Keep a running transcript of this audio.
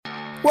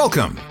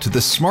Welcome to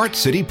the Smart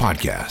City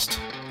Podcast,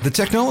 the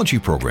technology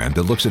program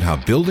that looks at how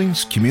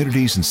buildings,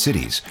 communities, and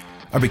cities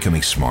are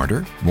becoming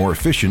smarter, more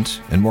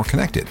efficient, and more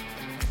connected.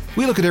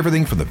 We look at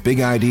everything from the big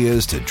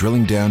ideas to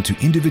drilling down to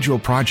individual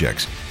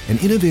projects and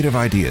innovative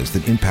ideas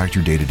that impact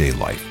your day-to-day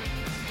life.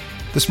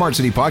 The Smart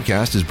City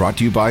Podcast is brought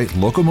to you by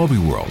Locomobi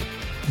World,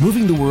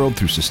 moving the world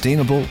through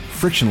sustainable,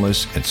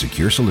 frictionless, and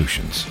secure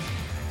solutions.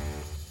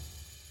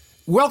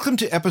 Welcome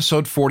to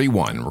episode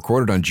 41,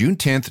 recorded on June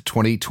 10th,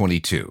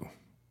 2022.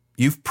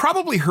 You've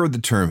probably heard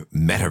the term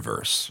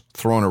Metaverse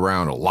thrown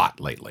around a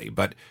lot lately,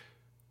 but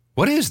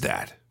what is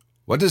that?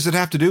 What does it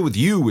have to do with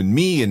you and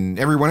me and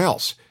everyone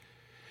else?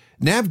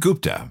 Nav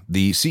Gupta,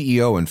 the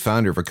CEO and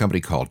founder of a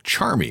company called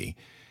Charmy,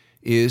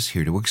 is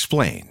here to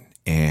explain,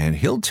 and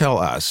he'll tell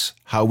us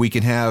how we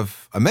can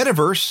have a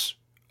metaverse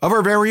of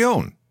our very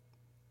own.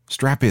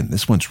 Strap in,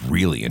 this one's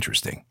really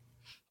interesting.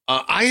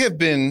 I have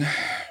been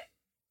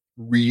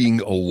reading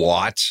a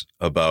lot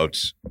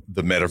about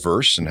the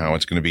metaverse and how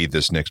it's going to be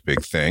this next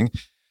big thing.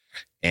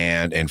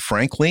 And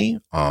frankly,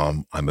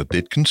 I'm a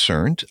bit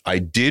concerned. I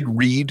did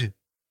read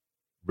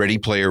Ready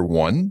Player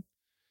One,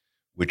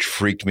 which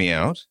freaked me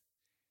out.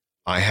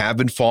 I have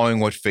been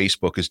following what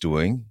Facebook is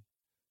doing.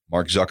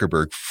 Mark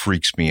Zuckerberg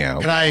freaks me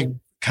out. Can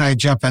I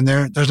jump in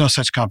there? There's no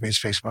such company as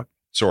Facebook.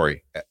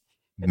 Sorry.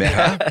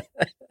 Meta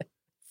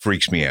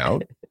freaks me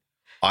out.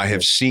 I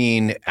have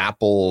seen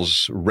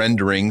Apple's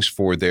renderings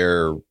for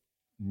their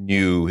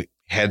new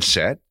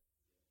headset.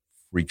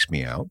 Freaks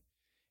me out.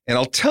 And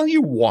I'll tell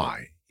you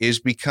why, is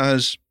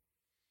because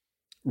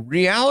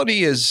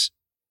reality is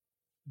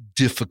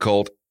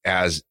difficult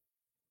as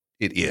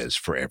it is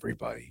for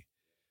everybody.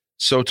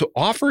 So to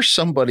offer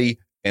somebody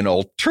an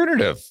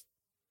alternative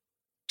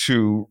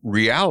to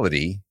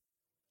reality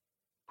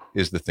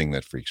is the thing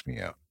that freaks me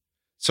out.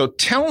 So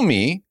tell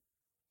me,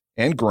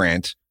 and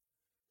Grant,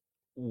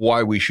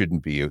 why we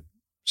shouldn't be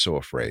so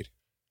afraid.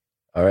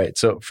 All right.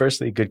 So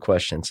firstly, good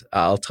questions.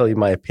 I'll tell you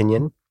my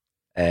opinion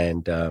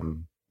and,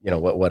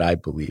 what I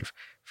believe.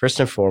 First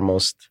and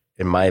foremost,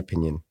 in my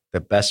opinion,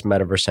 the best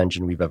metaverse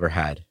engine we've ever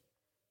had.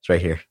 It's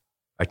right here.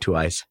 Our two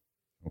eyes.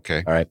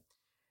 Okay. All right.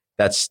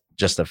 That's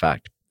just a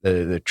fact.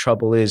 The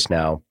trouble is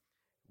now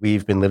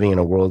we've been living in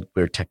a world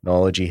where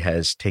technology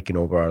has taken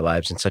over our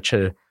lives in such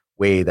a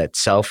way that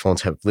cell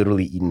phones have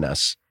literally eaten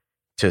us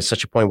to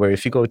such a point where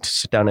if you go to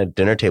sit down at a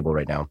dinner table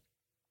right now,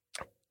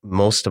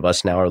 most of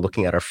us now are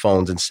looking at our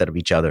phones instead of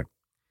each other.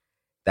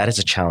 That is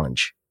a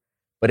challenge.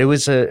 But it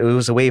was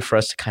a way for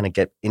us to kind of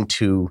get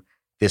into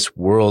this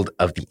world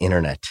of the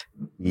internet.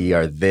 We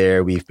are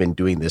there. We've been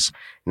doing this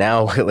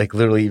now, like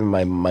literally even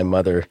my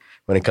mother,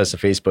 when it comes to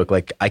Facebook,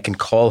 like I can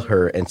call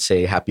her and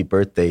say happy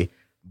birthday,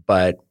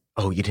 but,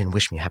 oh, you didn't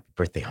wish me happy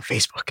birthday on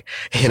Facebook,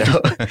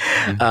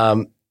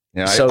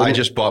 I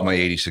just bought my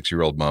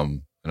 86-year-old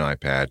mom an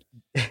iPad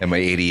and my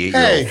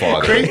 88-year-old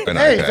father an iPad.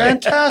 Hey,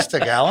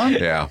 fantastic, Alan.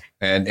 Yeah.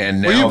 And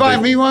now will you buy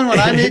me one when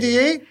I'm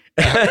 88?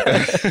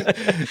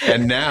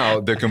 And now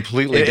they're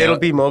completely It'll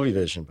be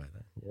Mobivision by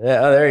then.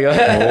 Yeah, there you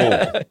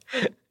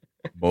go.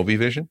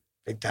 Mobivision?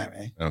 Big time,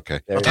 eh? Okay.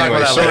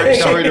 Anyway,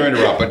 sorry to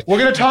interrupt, but we're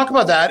going to talk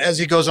about that as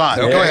he goes on.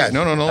 Okay. Go ahead.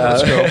 No,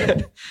 let's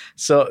go.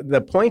 So the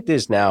point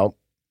is now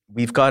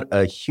we've got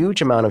a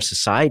huge amount of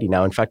society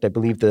now. In fact, I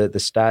believe the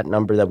stat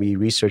number that we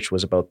researched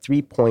was about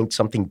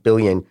 3-point-something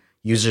billion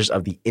users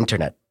of the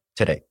internet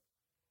today.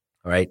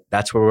 All right.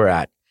 That's where we're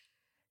at.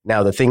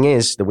 Now, the thing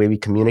is, the way we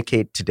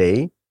communicate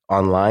today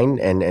online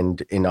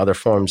and in other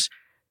forms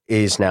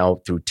is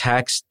now through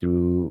text,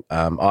 through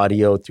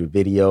audio, through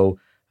video,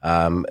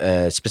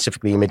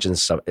 specifically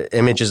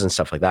images and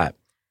stuff like that.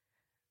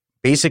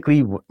 Basically,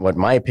 what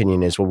my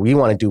opinion is, what we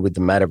want to do with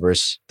the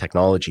metaverse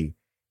technology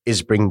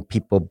is bring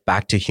people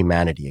back to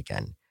humanity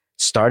again.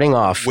 Starting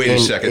off. Wait a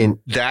second.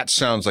 That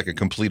sounds like a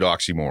complete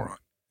oxymoron.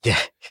 Yeah.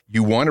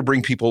 You want to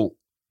bring people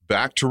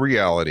back to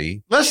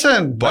reality.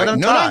 Listen, but let him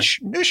no, talk.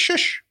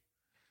 shush.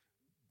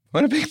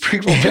 Want to bring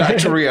people back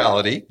to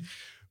reality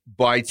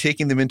by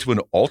taking them into an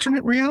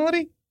alternate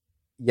reality?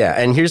 Yeah.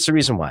 And here's the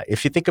reason why.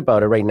 If you think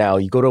about it right now,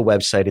 you go to a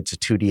website, it's a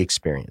 2D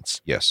experience.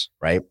 Yes.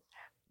 Right?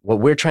 What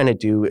we're trying to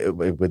do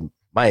with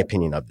my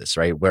opinion of this,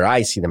 right, where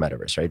I see the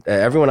metaverse, right?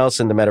 Everyone else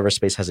in the metaverse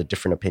space has a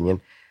different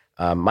opinion.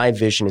 My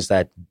vision is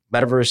that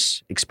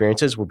metaverse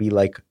experiences will be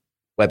like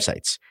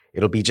websites.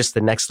 It'll be just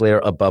the next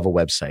layer above a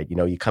website.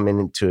 You come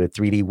into a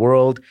 3D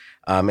world,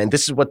 and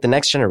this is what the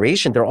next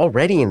generation, they're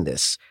already in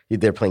this.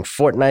 They're playing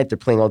Fortnite, they're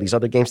playing all these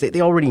other games.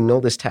 They already know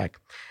this tech.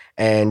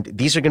 And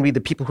these are going to be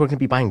the people who are going to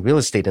be buying real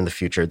estate in the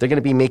future. They're going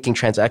to be making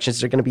transactions.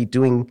 They're going to be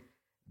doing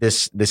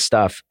this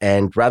stuff.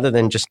 And rather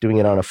than just doing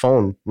it on a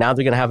phone, now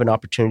they're going to have an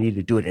opportunity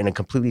to do it in a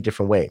completely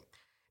different way.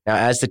 Now,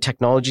 as the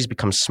technologies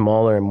become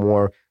smaller and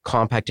more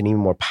compact and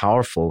even more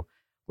powerful,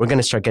 we're going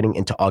to start getting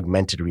into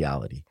augmented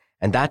reality.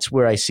 And that's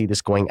where I see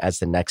this going as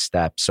the next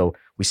step. So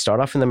we start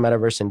off in the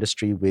metaverse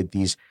industry with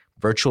these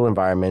virtual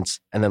environments,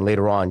 and then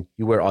later on,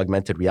 you wear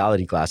augmented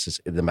reality glasses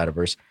in the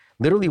metaverse.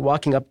 literally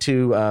walking up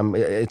to,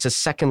 it's a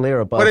second layer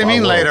above. What do you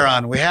mean our later world.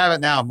 on? We have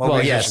it now. Mobile Well,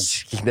 vision.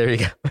 yes, there you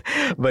go.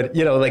 But,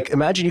 like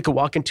imagine you could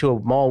walk into a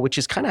mall, which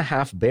is kind of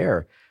half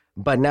bare,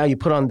 but now you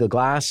put on the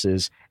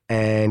glasses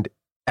and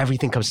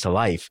everything comes to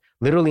life.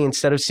 Literally,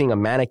 instead of seeing a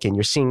mannequin,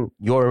 you're seeing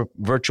your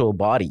virtual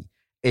body.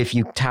 If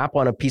you tap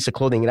on a piece of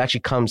clothing, it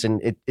actually comes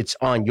and it's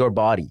on your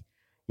body.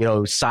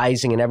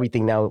 Sizing and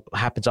everything now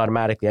happens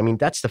automatically. I mean,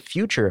 that's the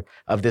future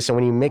of this. And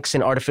when you mix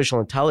in artificial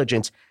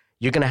intelligence,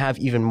 you're going to have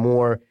even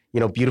more,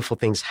 beautiful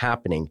things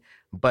happening.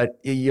 But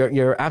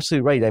you're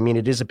absolutely right. I mean,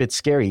 it is a bit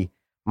scary.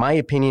 My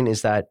opinion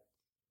is that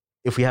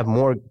if we have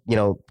more,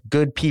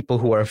 good people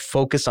who are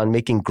focused on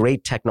making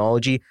great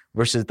technology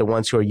versus the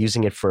ones who are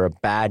using it for a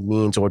bad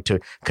means or to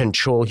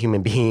control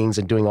human beings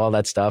and doing all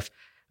that stuff,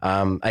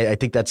 I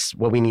think that's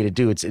what we need to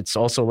do. It's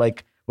also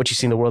like what you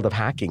see in the world of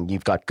hacking.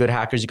 You've got good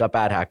hackers, you've got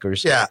bad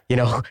hackers. Yeah.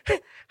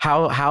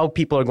 How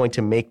people are going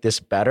to make this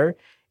better,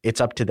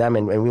 it's up to them.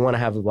 And we want to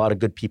have a lot of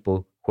good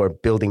people who are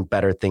building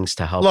better things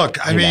to help.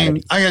 Look, I humanity.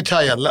 mean, I'm going to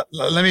tell you,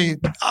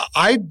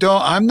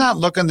 I'm not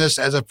looking at this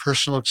as a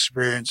personal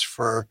experience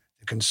for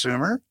the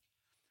consumer,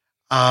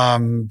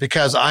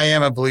 because I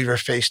am a believer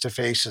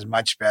face-to-face is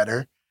much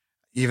better.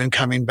 Even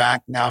coming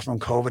back now from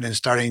COVID and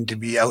starting to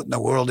be out in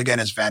the world again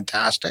is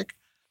fantastic.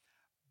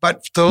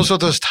 But those are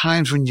those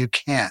times when you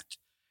can't.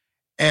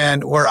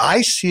 And where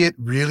I see it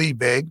really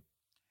big,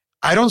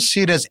 I don't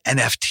see it as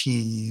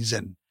NFTs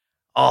and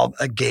all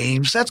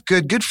games. That's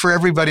good. Good for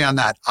everybody on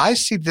that. I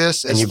see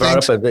this as and you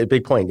brought up a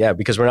big point. Yeah,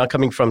 because we're not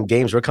coming from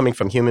games. We're coming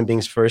from human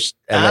beings first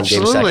and then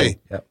games second.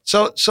 Yeah.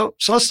 So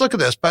let's look at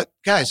this. But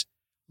guys,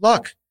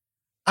 look,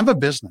 I'm a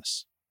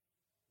business.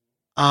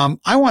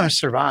 I want to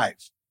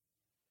survive.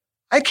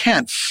 I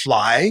can't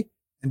fly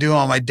and do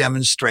all my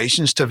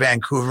demonstrations to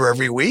Vancouver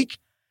every week,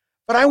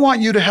 but I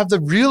want you to have the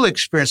real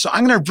experience. So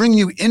I'm going to bring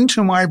you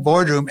into my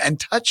boardroom and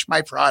touch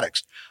my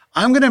products.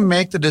 I'm going to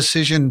make the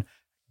decision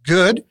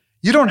good.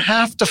 You don't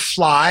have to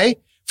fly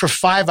for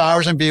 5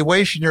 hours and be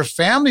away from your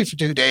family for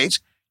 2 days.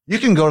 You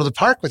can go to the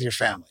park with your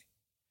family.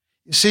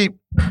 You see,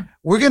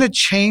 we're going to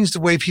change the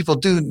way people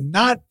do,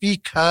 not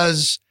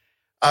because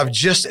of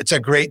just it's a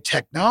great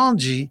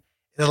technology.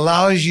 It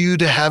allows you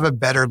to have a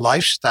better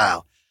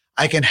lifestyle.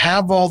 I can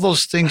have all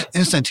those things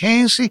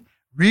instantaneously,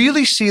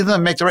 really see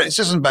them, make the right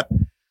decision. But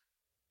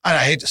and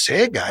I hate to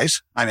say it,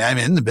 guys. I mean, I'm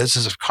in the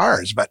business of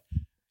cars, but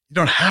you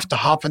don't have to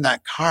hop in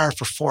that car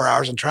for 4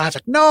 hours in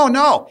traffic.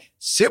 No.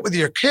 Sit with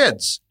your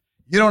kids.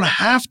 You don't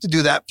have to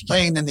do that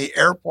plane in the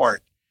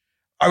airport.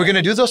 Are we going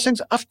to do those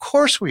things? Of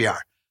course we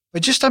are.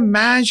 But just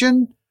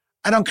imagine,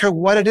 I don't care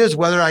what it is,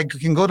 whether I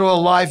can go to a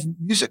live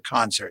music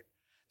concert,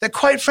 that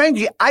quite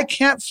frankly, I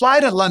can't fly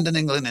to London,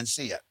 England and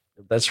see it.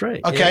 That's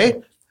right. Okay.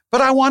 Yeah.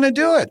 But I want to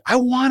do it. I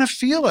want to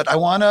feel it. I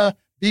want to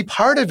be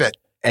part of it.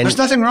 And there's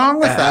nothing wrong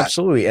with that.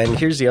 Absolutely. And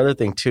here's the other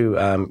thing too.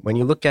 When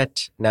you look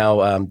at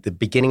now the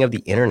beginning of the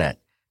internet,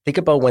 think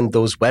about when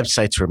those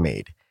websites were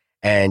made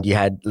and you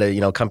had,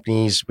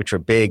 companies which were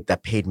big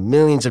that paid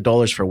millions of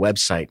dollars for a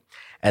website.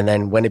 And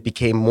then when it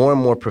became more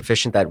and more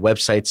proficient that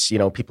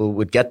websites, people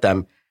would get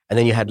them. And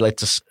then you had,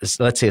 let's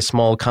say a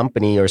small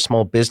company or a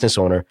small business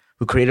owner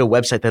who created a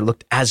website that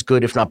looked as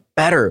good, if not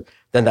better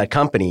than that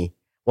company.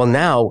 Well,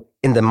 now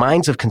in the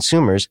minds of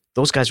consumers,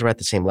 those guys are at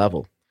the same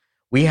level.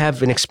 We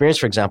have an experience,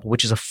 for example,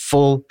 which is a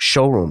full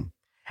showroom.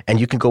 And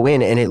you can go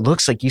in and it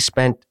looks like you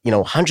spent,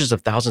 hundreds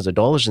of thousands of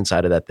dollars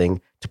inside of that thing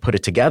to put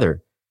it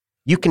together.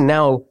 You can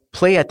now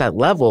play at that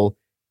level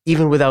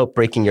even without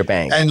breaking your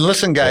bank. And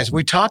listen, guys,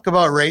 we talk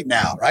about right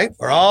now, right?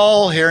 We're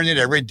all hearing it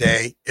every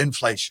day,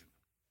 inflation.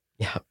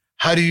 Yeah.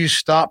 How do you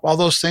stop all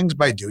those things?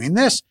 By doing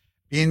this,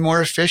 being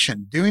more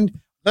efficient,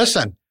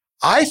 listen,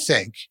 I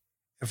think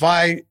if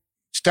I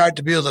start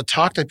to be able to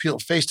talk to people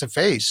face to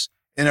face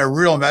in a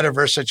real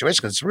metaverse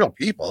situation, because it's real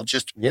people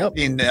just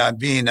being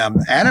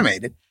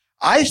animated,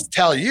 I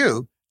tell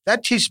you,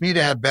 that teaches me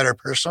to have better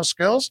personal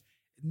skills.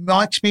 It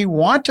makes me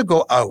want to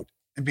go out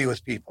and be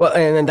with people. Well,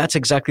 and that's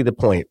exactly the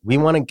point. We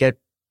want to get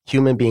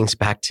human beings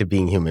back to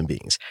being human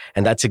beings.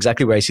 And that's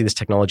exactly where I see this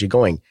technology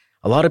going.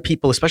 A lot of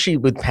people, especially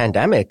with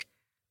pandemic,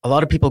 a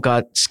lot of people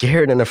got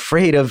scared and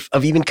afraid of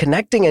even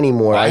connecting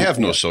anymore. I have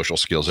no social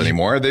skills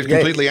anymore. They've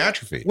completely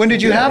atrophied. When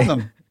did you have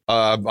them?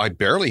 I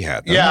barely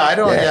had them. Yeah, I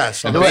don't. Yeah.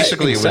 And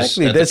basically,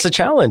 exactly. it was that's a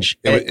challenge.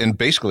 And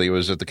basically, it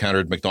was at the counter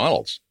at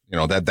McDonald's.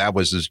 That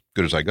was as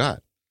good as I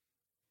got.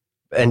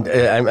 And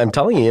I'm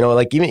telling you,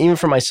 even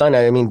for my son,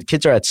 I mean,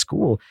 kids are at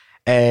school,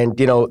 and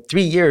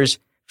 3 years.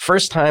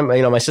 First time,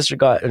 my sister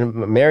got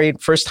married.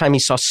 First time he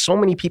saw so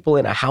many people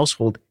in a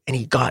household, and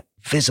he got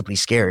visibly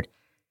scared.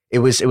 It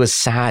was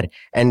sad,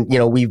 and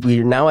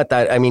we're now at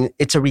that. I mean,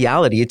 it's a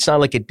reality. It's not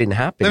like it didn't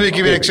happen. Let me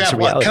give you an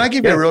example. Can I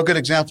give you a real good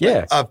example?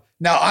 Yeah.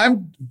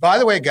 Now, by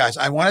the way, guys,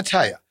 I want to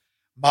tell you,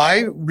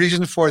 my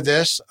reason for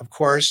this, of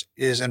course,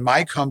 is in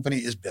my company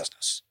is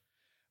business.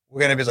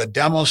 We're going to be able to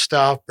demo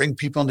stuff, bring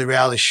people into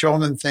reality, show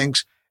them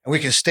things, and we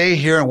can stay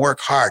here and work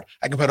hard.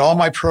 I can put all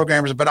my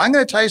programmers, but I'm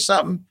going to tell you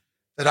something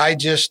that I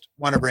just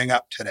want to bring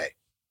up today.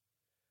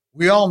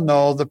 We all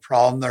know the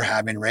problem they're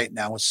having right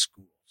now with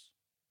schools.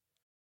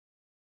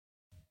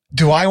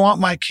 Do I want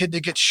my kid to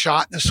get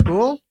shot in a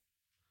school?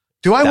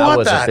 Do I That want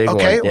was a that? big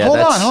Okay, one. Yeah, hold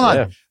on.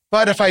 yeah.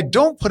 But if I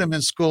don't put him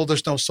in school,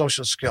 there's no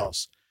social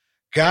skills.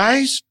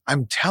 Guys,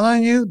 I'm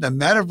telling you, the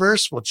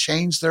metaverse will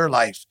change their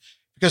life.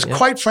 Because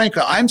quite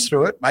frankly, I'm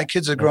through it. My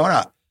kids are growing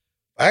up.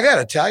 I got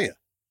to tell you,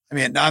 I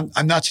mean,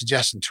 I'm not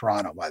suggesting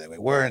Toronto, by the way.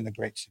 We're in the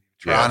great city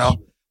of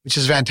Toronto, which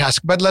is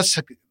fantastic. But let's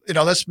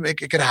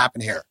make it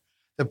happen here.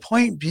 The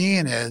point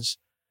being is,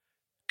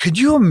 could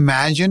you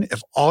imagine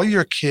if all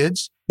your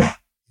kids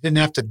didn't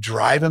have to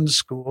drive them to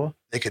school?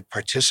 They could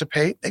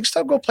participate. They can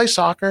still go play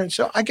soccer.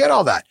 So I get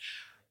all that.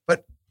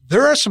 But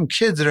there are some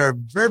kids that are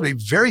very,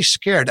 very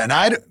scared. And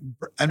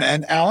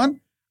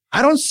Alan,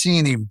 I don't see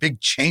any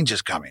big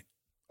changes coming.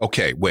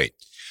 Okay, wait.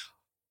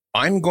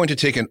 I'm going to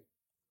take an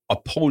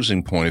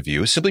opposing point of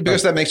view simply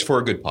because that makes for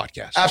a good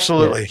podcast.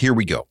 Absolutely. Here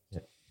we go.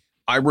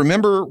 I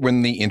remember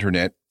when the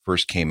internet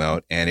first came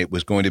out and it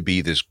was going to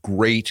be this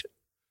great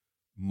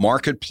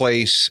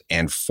marketplace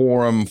and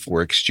forum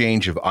for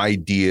exchange of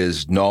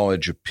ideas,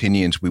 knowledge,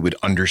 opinions. We would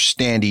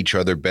understand each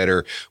other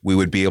better. We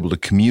would be able to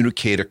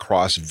communicate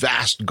across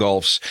vast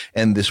gulfs,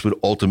 and this would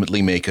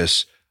ultimately make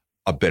us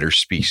a better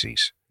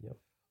species.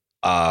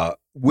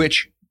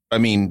 Which, I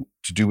mean,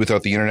 to do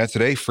without the internet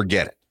today,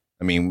 forget it.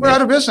 I mean, we're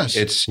out of business.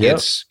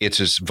 It's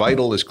as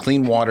vital as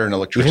clean water and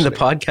electricity. Even the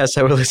podcast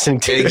that we're listening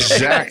to.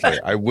 Exactly.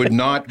 I would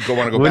not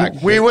want to go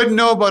back. We wouldn't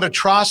know about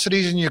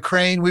atrocities in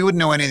Ukraine. We wouldn't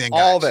know anything.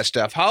 All that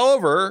stuff.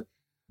 However,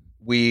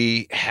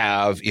 we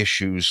have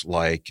issues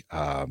like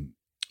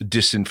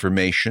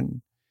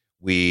disinformation.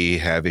 We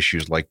have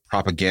issues like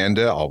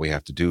propaganda. All we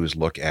have to do is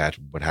look at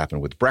what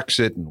happened with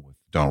Brexit and with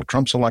Donald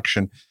Trump's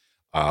election.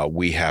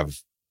 We have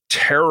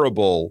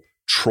terrible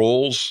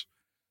trolls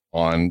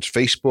on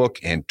Facebook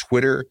and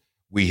Twitter.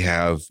 We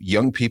have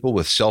young people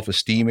with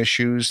self-esteem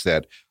issues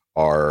that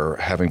are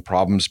having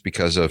problems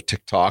because of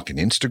TikTok and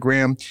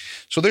Instagram.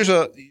 So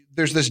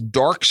there's this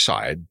dark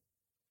side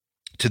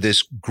to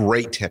this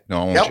great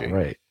technology. Yep.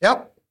 Right.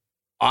 Yep.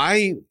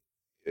 I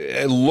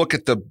look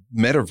at the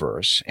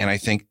metaverse and I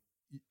think,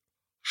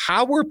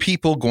 how are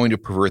people going to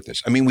pervert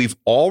this? I mean, we've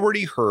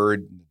already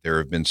heard there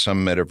have been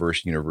some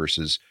metaverse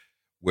universes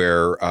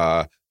where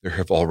there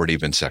have already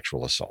been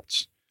sexual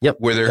assaults. Yep.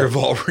 Where there have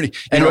already...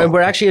 And we're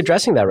actually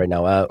addressing that right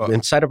now.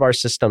 Inside of our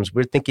systems,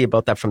 we're thinking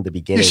about that from the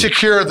beginning. You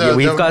secure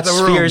we've got the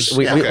spheres.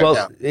 rooms.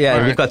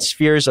 And we've got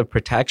spheres of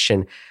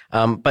protection.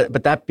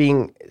 But that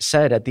being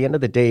said, at the end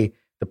of the day,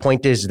 the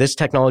point is this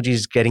technology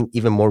is getting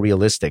even more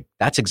realistic.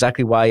 That's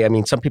exactly why, I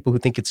mean, some people who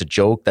think it's a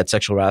joke, that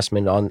sexual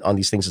harassment on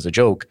these things is a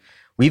joke.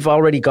 We've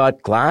already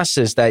got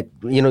glasses that,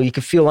 you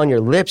can feel on your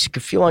lips, you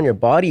can feel on your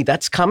body.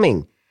 That's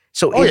coming.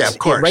 So of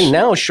course. Right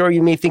now, sure,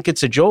 you may think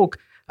it's a joke.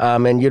 I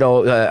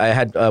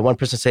had one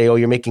person say, "Oh,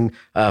 you're making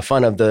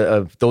fun of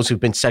those who've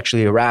been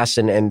sexually harassed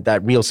and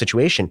that real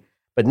situation."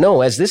 But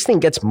no, as this thing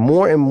gets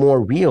more and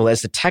more real,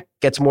 as the tech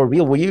gets more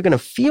real, where you're going to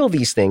feel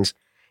these things,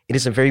 it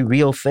is a very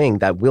real thing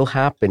that will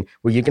happen.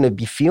 Where you're going to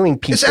be feeling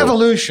people. It's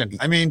evolution.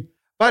 I mean,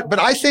 but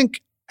I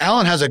think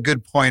Alan has a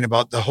good point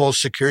about the whole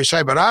security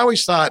side. But I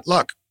always thought,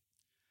 look,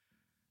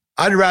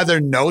 I'd rather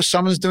know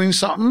someone's doing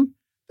something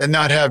than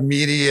not have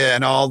media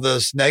and all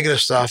this negative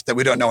stuff that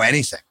we don't know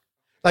anything.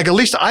 Like, at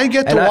least I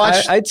get to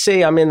watch. I'd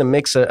say I'm in the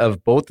mix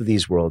of both of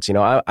these worlds.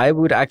 I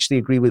would actually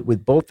agree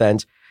with both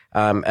ends.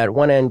 At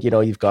one end,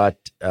 you've got,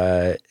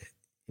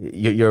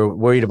 you're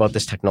worried about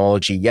this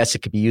technology. Yes,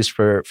 it could be used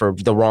for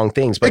the wrong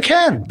things. But it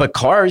can. But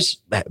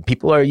cars,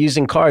 people are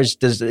using cars.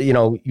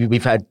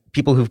 We've had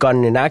people who've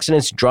gotten in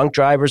accidents, drunk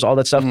drivers, all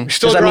that stuff. You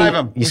still drive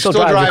them. You still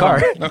drive your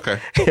car.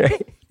 Okay.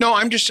 No,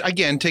 I'm just,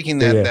 again, taking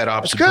that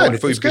opposite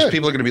point. Because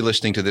people are going to be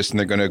listening to this and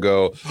they're going to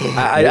go.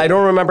 I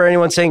don't remember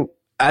anyone saying,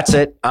 "That's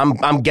it.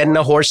 I'm getting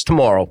a horse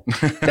tomorrow."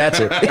 That's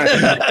it.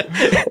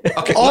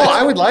 Okay.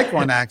 I would like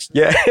one,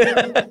 actually. Yeah.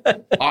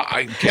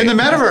 In the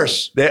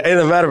metaverse. In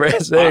the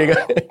metaverse. There you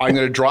go. I'm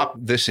going to drop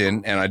this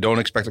in, and I don't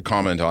expect a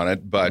comment on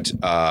it, but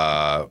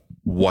and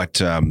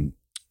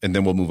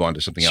then we'll move on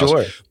to something else.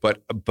 Sure.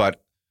 But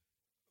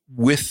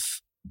with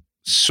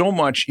so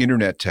much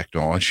internet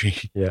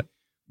technology,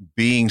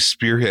 being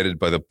spearheaded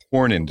by the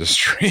porn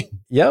industry.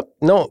 Yep.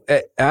 No,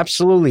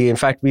 absolutely. In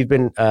fact, we've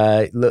been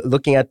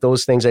looking at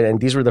those things,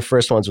 and these were the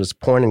first ones, was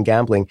porn and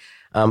gambling.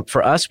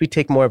 For us, we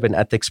take more of an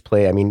ethics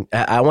play. I mean,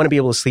 I want to be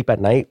able to sleep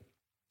at night.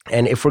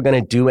 And if we're going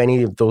to do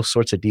any of those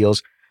sorts of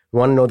deals, we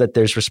want to know that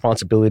there's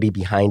responsibility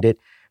behind it.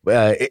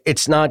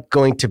 It's not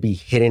going to be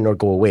hidden or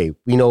go away.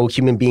 We know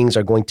human beings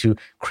are going to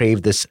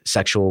crave this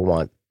sexual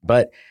want.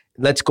 But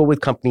let's go with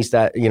companies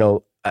that,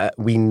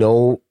 we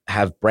know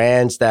have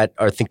brands that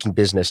are thinking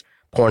business.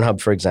 Pornhub,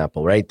 for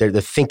example, right? They're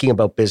thinking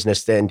about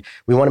business, and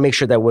we want to make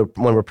sure that when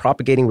we're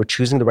propagating, we're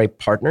choosing the right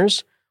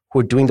partners who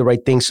are doing the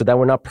right things, so that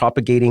we're not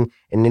propagating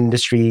an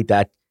industry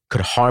that could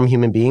harm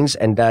human beings,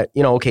 and that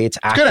it's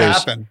actors. It's going to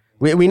happen.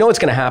 We know it's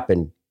going to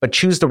happen, but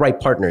choose the right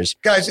partners.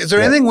 Guys, is there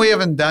anything we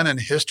haven't done in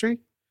history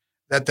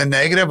that the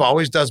negative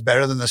always does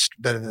better than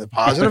the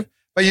positive?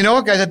 But you know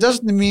what, guys? That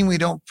doesn't mean we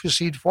don't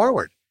proceed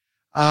forward.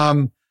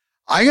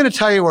 I'm going to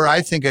tell you where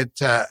I think it,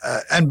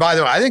 and by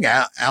the way, I think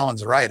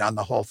Alan's right on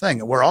the whole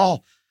thing. We're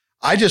all,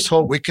 I just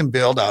hope we can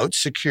build out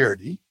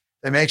security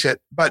that makes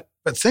it. But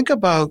think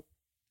about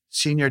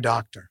senior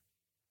doctor.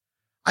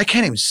 I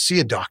can't even see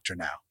a doctor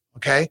now.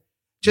 Okay.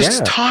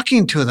 Just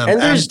talking to them. And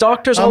there's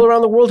doctors all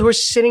around the world who are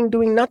sitting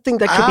doing nothing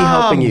that could be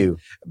helping you.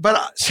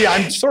 But see,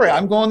 I'm sorry.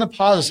 I'm going the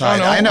positive side.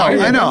 I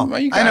know.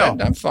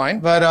 I'm fine.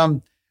 But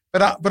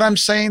I'm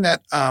saying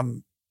that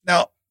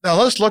now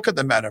let's look at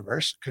the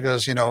metaverse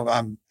because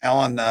Ellen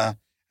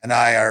and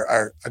I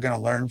are going to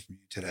learn from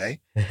you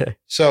today.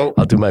 So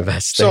I'll do my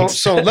best.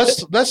 So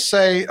let's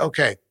say,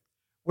 okay,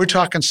 we're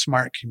talking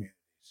smart communities.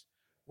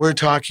 We're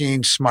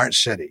talking smart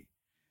city.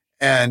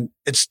 And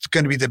it's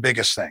going to be the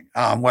biggest thing,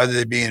 whether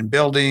it be in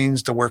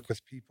buildings to work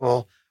with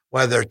people,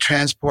 whether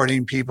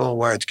transporting people,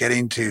 where it's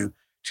getting to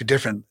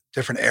different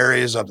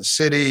areas of the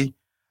city,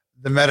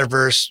 the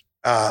metaverse,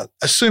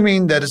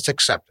 assuming that it's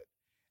accepted.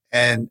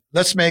 And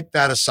let's make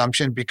that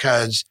assumption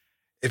because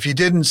if you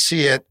didn't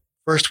see it,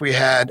 first we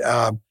had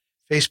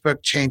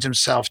Facebook change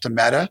himself to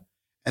Meta,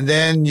 and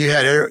then you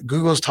had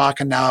Google's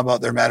talking now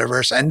about their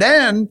metaverse, and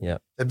then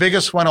the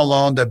biggest one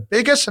alone, the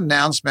biggest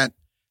announcement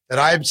that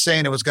I'm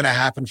saying it was going to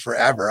happen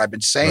forever. I've been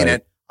saying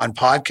it on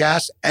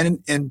podcasts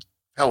and in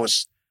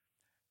posts.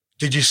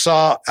 I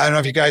don't know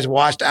if you guys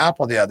watched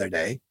Apple the other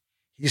day.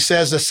 He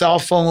says the cell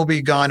phone will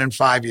be gone in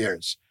 5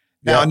 years.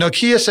 Now,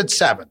 Nokia said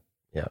 7.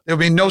 Yeah. There'll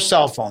be no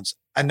cell phones.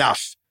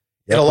 Enough.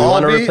 It'll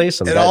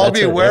all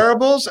be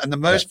wearables. And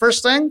the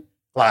first thing,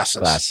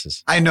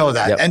 glasses. I know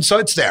that. Yep. And so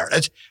it's there.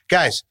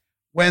 Guys,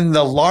 when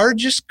the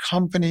largest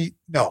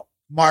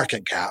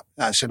market cap,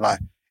 I should lie,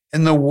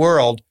 in the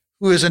world,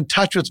 who is in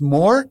touch with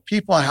more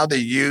people on how they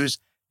use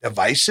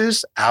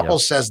devices. Apple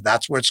says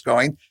that's where it's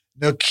going.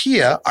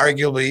 Nokia,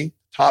 arguably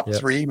top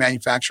 3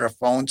 manufacturer of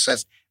phones,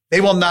 says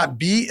they will not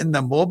be in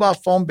the mobile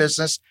phone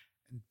business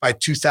by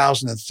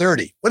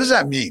 2030. What does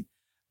that mean?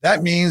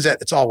 That means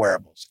that it's all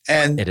wearables.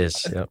 And it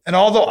is. Yep. And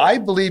although I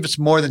believe it's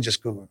more than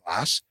just Google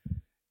Glass,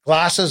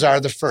 glasses are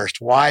the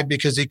first. Why?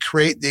 Because they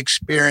create the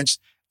experience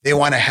they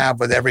want to have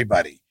with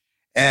everybody.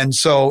 And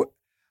so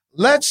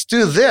let's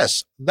do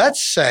this.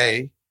 Let's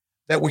say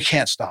that we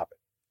can't stop it.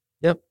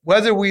 Yep.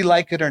 Whether we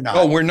like it or not.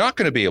 Oh, we're not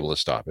going to be able to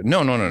stop it. No.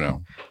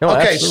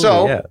 Okay,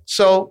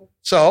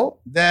 so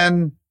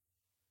then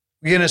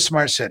we get in a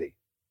smart city.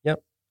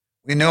 Yep.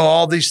 We know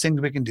all these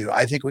things we can do.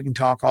 I think we can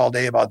talk all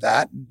day about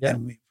that,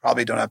 and we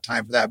probably don't have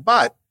time for that.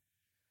 But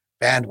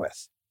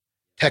bandwidth,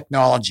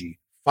 technology,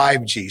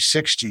 5G,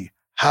 6G,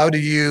 how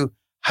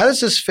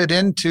does this fit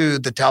into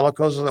the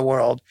telecos of the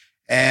world,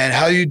 and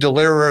how do you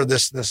deliver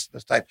this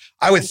type?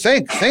 I would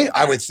think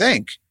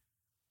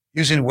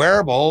using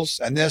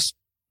wearables, and this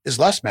is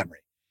less memory,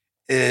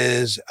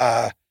 is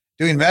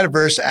doing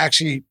metaverse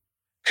actually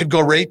could go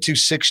right to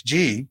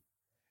 6G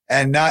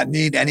and not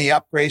need any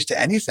upgrades to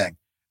anything.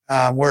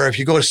 Where if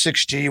you go to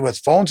 6G with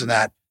phones and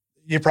that,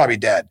 you're probably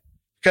dead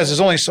because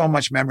there's only so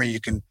much memory you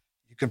can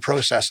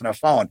process in a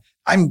phone.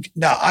 I'm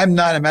not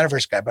a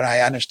metaverse guy, but I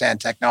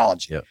understand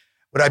technology. Yep.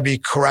 Would I be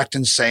correct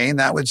in saying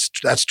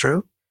that's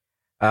true?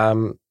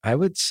 I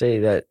would say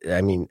that,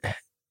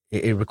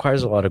 it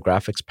requires a lot of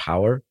graphics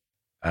power.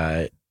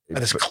 But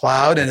it's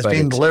cloud and it's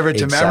being delivered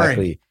to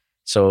memory.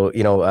 So,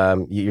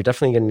 you're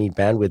definitely going to need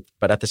bandwidth,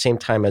 but at the same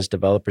time, as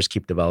developers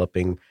keep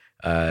developing,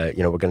 we're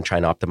going to try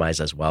and optimize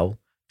as well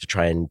to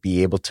try and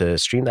be able to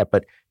stream that.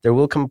 But there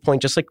will come a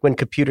point, just like when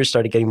computers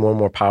started getting more and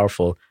more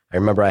powerful. I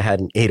remember I had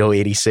an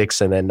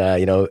 8086 and then,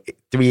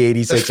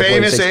 386. The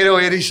famous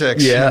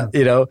 8086. Yeah,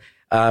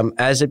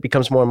 as it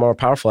becomes more and more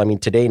powerful.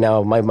 Today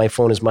now, my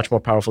phone is much more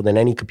powerful than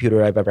any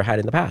computer I've ever had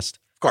in the past.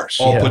 Of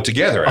course. All put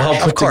together.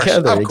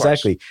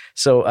 Exactly.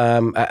 So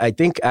I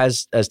think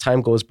as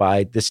time goes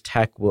by, this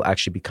tech will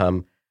actually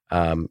become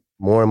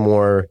more and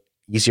more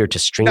easier to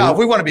stream. Now, if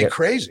we want to be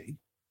crazy,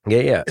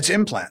 it's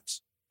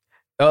implants.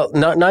 Well,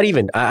 not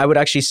even. I would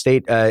actually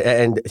state,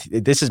 and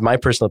this is my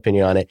personal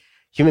opinion on it,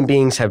 human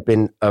beings have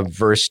been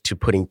averse to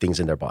putting things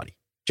in their body.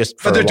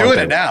 But they're doing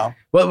it now.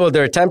 Well,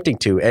 they're attempting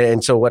to.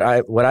 And so what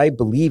I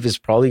believe is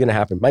probably going to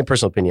happen, my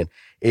personal opinion,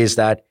 is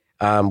that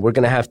we're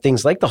going to have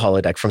things like the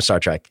holodeck from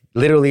Star Trek,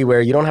 literally where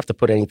you don't have to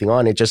put anything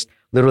on. It just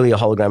literally a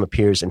hologram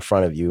appears in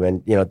front of you.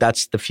 And,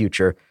 that's the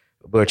future,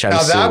 which I'm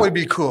seeing. That would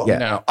be cool. Yeah.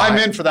 Now, I'm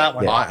in for that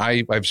one.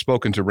 Yeah. I've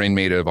spoken to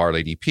Rainmaid of Our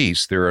Lady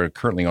Peace. They're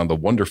currently on the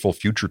Wonderful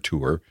Future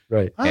Tour.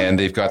 Right. And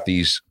they've got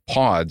these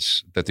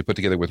pods that they put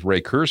together with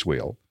Ray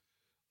Kurzweil.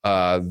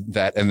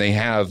 And they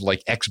have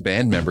like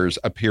ex-band members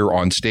appear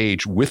on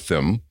stage with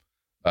them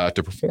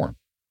to perform.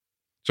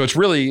 So it's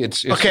really,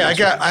 it's okay. I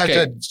have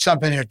to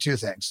jump in here. 2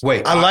 things.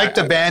 Wait, I like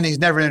the band. He's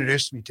never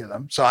introduced me to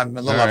them, so I'm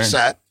a little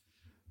upset.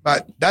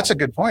 But that's a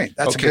good point.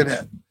 That's a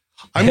good.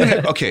 I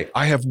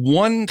have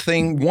one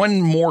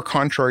more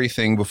contrary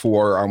thing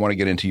before I want to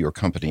get into your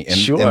company, and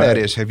that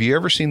is: have you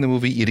ever seen the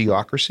movie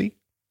Idiocracy?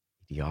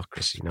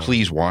 Idiocracy. No.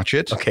 Please watch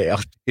it. Okay.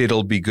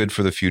 It'll be good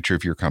for the future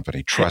of your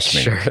company. Trust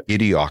me. Sure.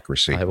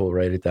 Idiocracy. I will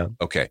write it down.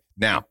 Okay.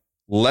 Now,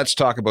 let's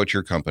talk about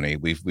your company.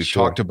 We've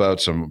Sure. talked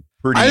about some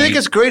pretty. I think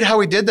it's great how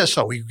we did this.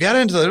 So we got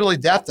into the really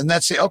depth, and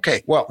that's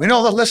okay. Well, we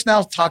know that. Let's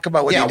now talk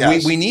about what he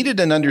does. we needed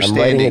an I'm writing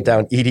understanding. it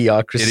down.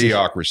 Idiocracy.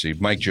 Idiocracy.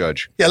 Mike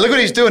Judge. Yeah, look what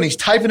he's doing. He's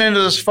typing into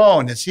his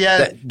phone. It's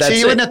That's see,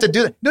 you it. wouldn't have to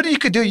do that. No, you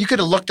could do. You could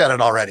have looked at it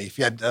already if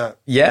you had.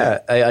 Yeah,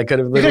 I could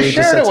have could've literally just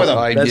shared said it with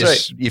something. him.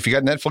 That's right. If you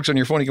got Netflix on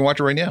your phone, you can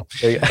watch it right now.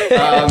 There you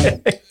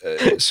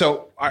go.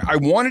 So I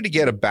wanted to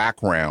get a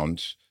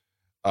background,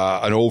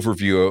 an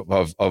overview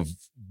of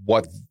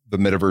what the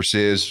metaverse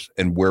is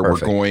and where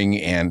Perfect. we're going.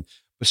 And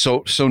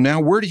so now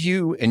where do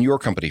you and your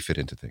company fit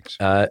into things?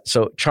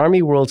 So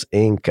Charmy Worlds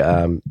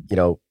Inc.,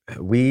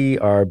 we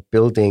are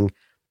building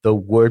the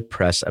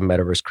WordPress and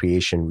metaverse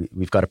creation.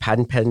 We've got a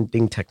patent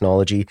pending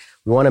technology.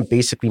 We want to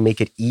basically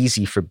make it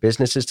easy for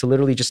businesses to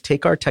literally just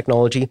take our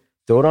technology,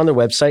 throw it on their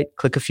website,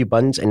 click a few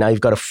buttons, and now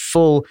you've got a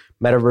full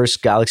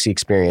metaverse galaxy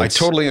experience. I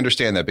totally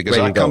understand that because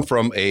Ready I to come go.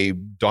 from a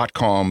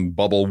 .com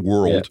bubble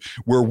world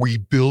where we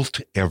built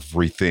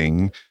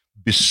everything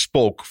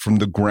bespoke from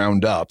the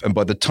ground up. And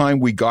by the time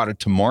we got it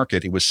to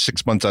market, it was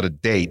 6 months out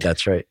of date.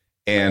 That's right.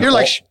 And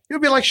you'll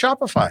be like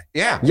Shopify.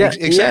 Yeah, Yeah,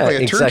 exactly.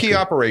 yeah, A turnkey exactly.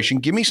 operation.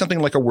 Give me something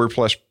like a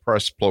WordPress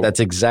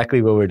That's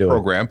exactly what we're doing.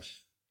 program.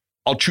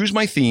 I'll choose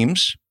my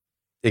themes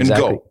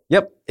Exactly. and go.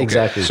 Yep,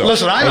 exactly. so-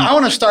 Listen, I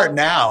want to start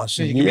now,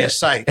 so you give me Yeah. a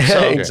site. Okay.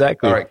 So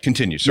Exactly. All right,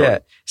 continue. Sorry. Yeah.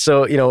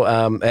 So,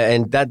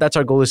 and that's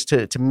our goal is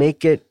to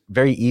make it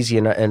very easy.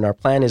 And our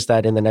plan is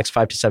that in the next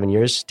 5 to 7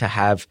 years to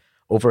have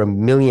over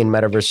 1 million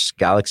metaverse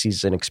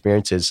galaxies and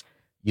experiences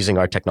using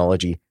our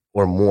technology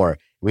or more.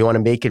 We want to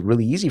make it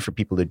really easy for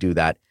people to do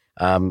that.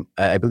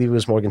 I believe it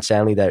was Morgan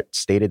Stanley that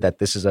stated that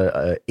this is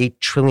a $8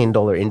 trillion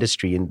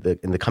industry in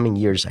the coming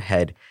years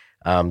ahead.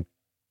 I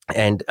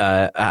want to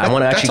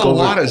actually That's a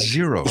lot of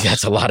zeros.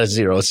 That's a lot of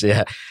zeros,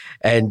 yeah.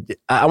 And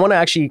I want to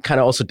actually kind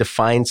of also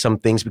define some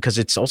things because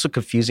it's also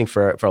confusing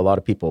for a lot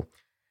of people.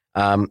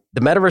 The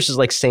metaverse is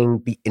like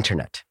saying the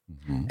internet.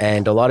 Mhm.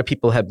 And a lot of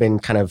people have been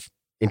kind of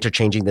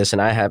interchanging this,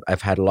 and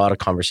I've had a lot of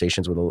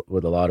conversations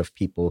with a lot of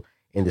people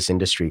in this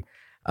industry.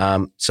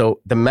 So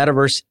the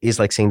metaverse is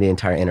like saying the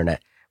entire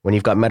internet. When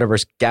you've got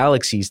metaverse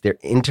galaxies, they're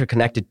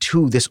interconnected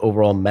to this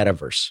overall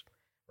metaverse,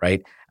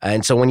 right?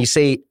 And so when you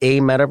say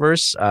a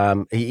metaverse,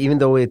 even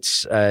though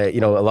it's a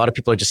lot of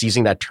people are just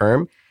using that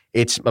term,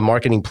 it's a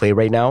marketing play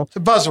right now. it's a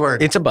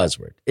buzzword. It's a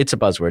buzzword. It's a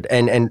buzzword.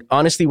 And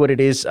honestly, what it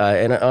is,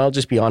 and I'll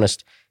just be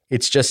honest,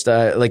 it's just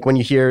like when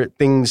you hear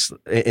things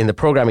in the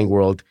programming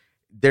world,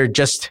 they're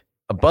just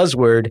a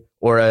buzzword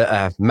or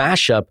a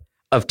mashup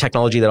of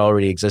technology that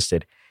already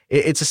existed.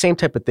 It's the same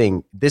type of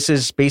thing. This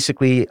is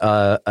basically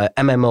a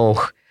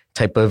MMO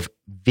type of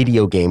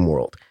video game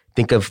world.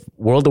 Think of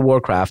World of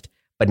Warcraft,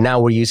 but now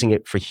we're using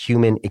it for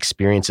human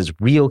experiences,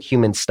 real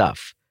human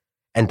stuff.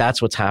 And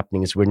that's what's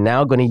happening is we're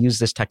now going to use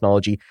this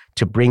technology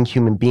to bring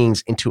human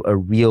beings into a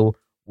real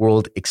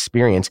world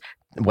experience.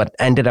 What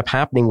ended up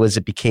happening was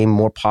it became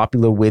more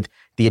popular with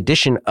the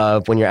addition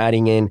of when you're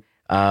adding in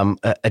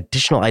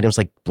additional items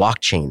like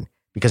blockchain,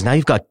 because now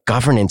you've got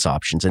governance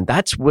options. And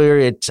that's where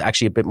it's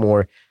actually a bit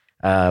more,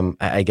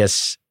 I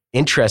guess,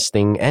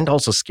 interesting and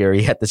also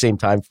scary at the same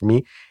time for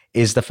me,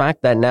 is the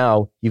fact that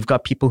now you've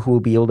got people who will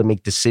be able to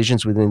make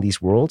decisions within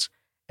these worlds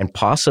and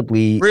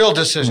possibly real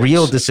decisions.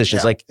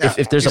 Yeah, like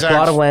if there's a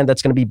plot of land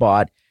that's going to be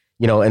bought,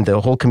 and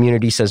the whole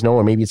community says no,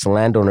 or maybe it's the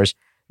landowners,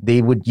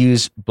 they would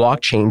use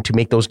blockchain to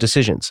make those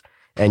decisions.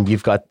 And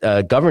you've got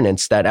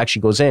governance that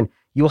actually goes in.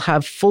 You'll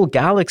have full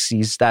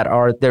galaxies that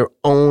are their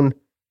own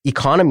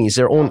economies,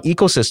 their own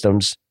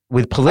ecosystems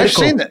with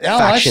political I've seen that.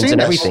 Alan, I've factions seen and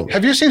this. everything.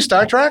 Have you seen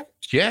Star Trek?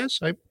 Yes.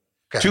 Okay.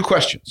 Two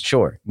questions.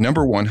 Sure.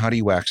 Number one, how do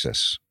you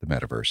access the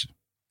metaverse?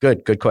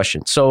 Good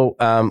question. So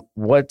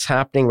what's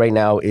happening right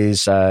now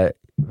is,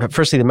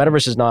 firstly, the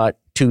metaverse is not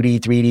 2D,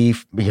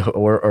 3D,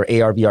 or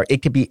AR, VR.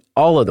 It could be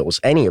all of those,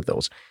 any of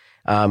those.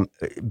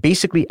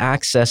 Basically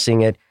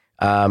accessing it,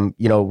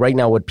 right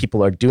now what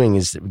people are doing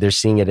is they're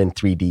seeing it in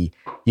 3D.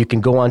 You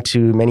can go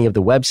onto many of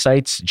the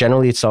websites.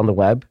 Generally, it's on the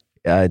web.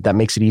 That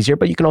makes it easier,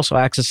 but you can also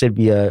access it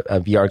via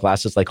VR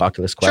glasses like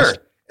Oculus Quest.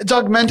 Sure. It's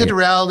augmented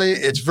reality.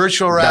 It's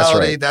virtual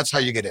reality. That's how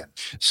you get in.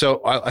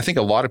 So I think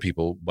a lot of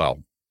people,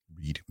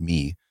 read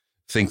me,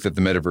 think that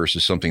the metaverse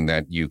is something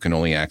that you can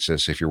only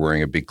access if you're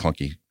wearing a big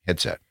clunky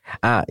headset.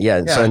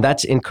 Yeah. So and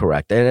that's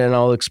incorrect. And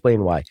I'll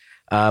explain why.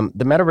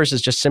 The metaverse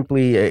is just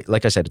simply,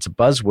 like I said, it's a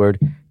buzzword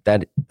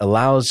that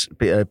allows,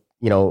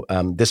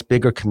 this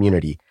bigger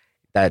community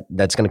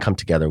that's going to come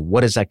together.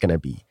 What is that going to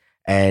be?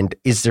 And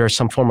is there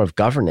some form of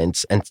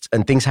governance and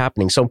things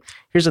happening? So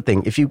here's the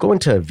thing. If you go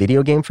into a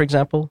video game, for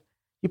example,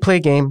 you play a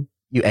game,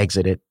 you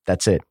exit it,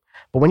 that's it.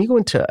 But when you go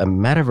into a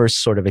metaverse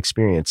sort of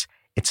experience,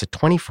 it's a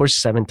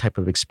 24/7 type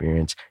of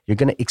experience. You're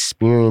going to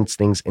experience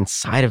things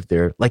inside of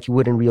there like you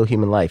would in real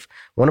human life.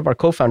 One of our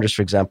co-founders,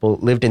 for example,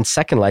 lived in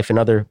Second Life,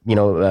 another,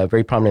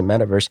 very prominent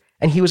metaverse,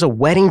 and he was a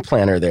wedding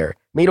planner there,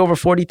 made over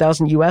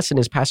 40,000 US in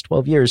his past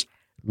 12 years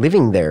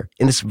living there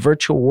in this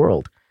virtual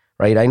world,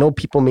 right? I know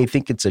people may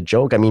think it's a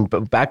joke. I mean,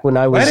 but back when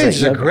I was... Weddings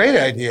is a great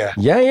idea.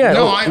 Yeah.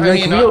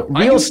 No,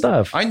 real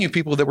stuff. I knew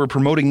people that were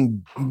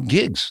promoting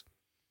gigs.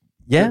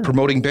 They're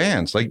promoting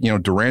bands like,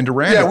 Duran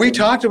Duran. Yeah, we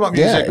talked about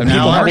music. And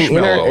people having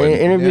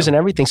interviews and and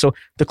everything. So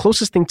the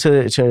closest thing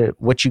to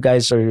what you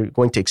guys are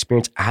going to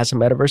experience as a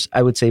metaverse,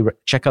 I would say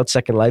check out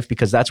Second Life,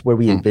 because that's where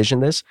we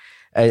envision this,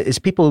 is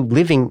people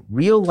living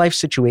real life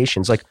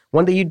situations. Like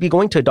one day you'd be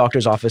going to a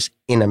doctor's office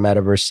in a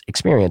metaverse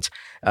experience.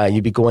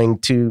 You'd be going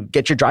to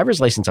get your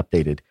driver's license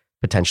updated,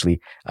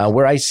 potentially.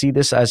 Where I see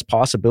this as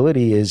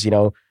possibility is,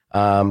 you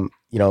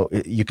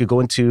could go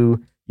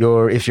into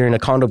if you're in a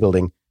condo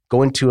building,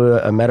 go into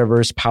a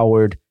metaverse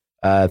powered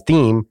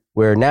theme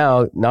where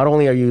now not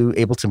only are you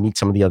able to meet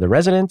some of the other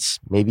residents,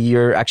 maybe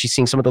you're actually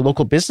seeing some of the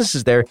local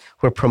businesses there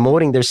who are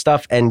promoting their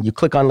stuff, and you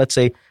click on, let's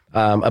say,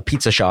 a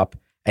pizza shop,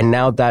 and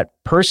now that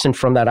person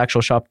from that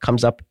actual shop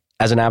comes up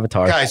as an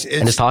avatar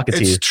and is talking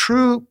to you. It's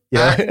true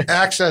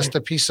access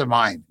to peace of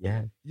mind.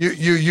 Yeah.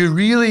 You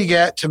really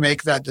get to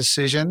make that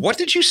decision. What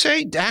did you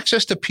say?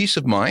 Access to peace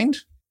of mind?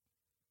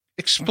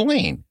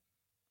 Explain.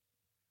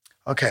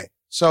 Okay.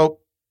 So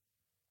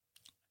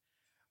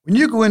when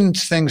you go into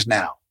things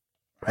now,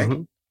 right?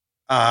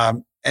 Mm-hmm.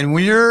 And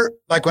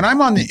when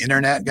I'm on the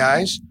internet,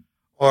 guys,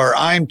 or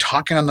I'm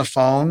talking on the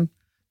phone,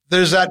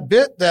 there's that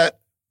bit that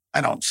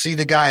I don't see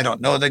the guy. I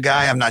don't know the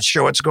guy. I'm not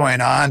sure what's going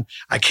on.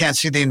 I can't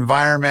see the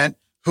environment.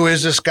 Who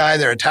is this guy?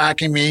 They're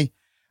attacking me.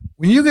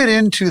 When you get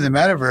into the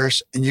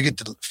metaverse and you get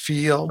to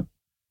feel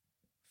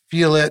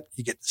it,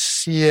 you get to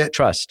see it.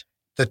 Trust.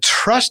 The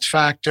trust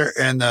factor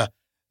and the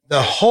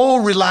whole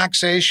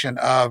relaxation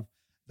of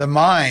the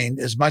mind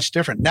is much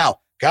different. Now,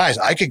 guys,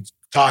 I could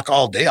talk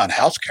all day on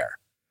healthcare.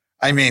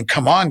 I mean,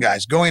 come on,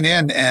 guys, going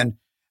in and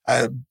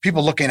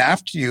people looking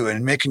after you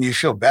and making you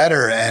feel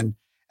better. And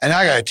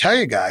I got to tell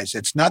you guys,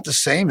 it's not the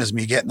same as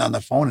me getting on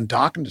the phone and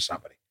talking to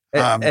somebody.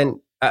 And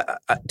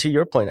to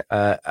your point,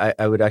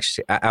 I would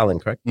actually say, Alan,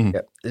 correct? Mm-hmm.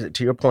 Yeah.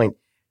 To your point,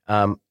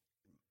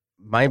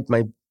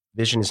 my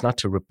vision is not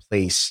to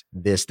replace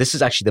this. This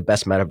is actually the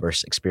best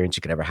metaverse experience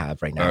you could ever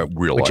have right now,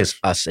 which is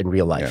us in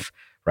real life,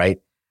 right?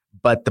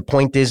 But the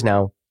point is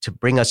now to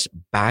bring us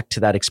back to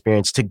that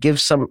experience, to give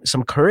some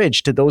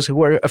courage to those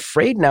who are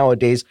afraid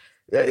nowadays.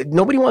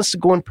 Nobody wants to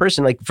go in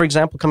person. Like, for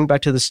example, coming back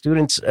to the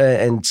students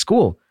and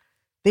school,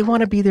 they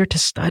want to be there to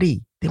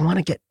study. They want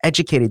to get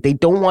educated. They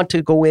don't want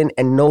to go in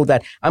and know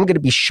that I'm going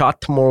to be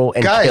shot tomorrow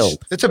and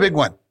killed. It's a big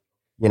one.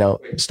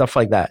 Stuff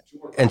like that.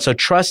 And so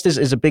trust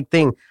is a big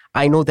thing.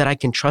 I know that I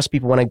can trust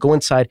people when I go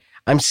inside.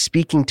 I'm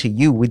speaking to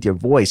you with your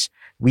voice.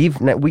 We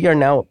are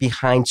now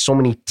behind so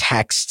many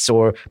texts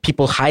or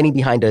people hiding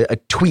behind a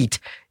tweet,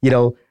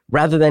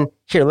 rather than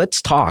here,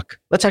 let's talk.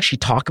 Let's actually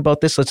talk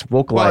about this. Let's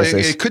vocalize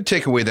this. It could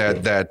take away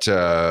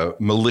that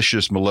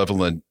malicious,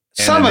 malevolent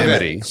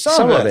anonymity.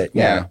 Some of it.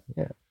 Yeah.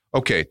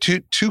 Okay.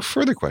 Two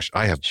further questions.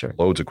 I have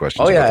loads of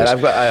questions. Oh yeah.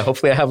 And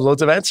hopefully I have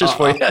loads of answers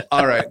for you.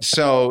 All right.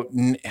 So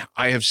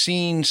I have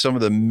seen some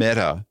of the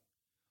meta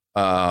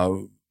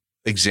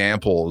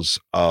examples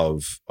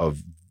of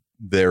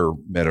their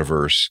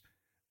metaverse,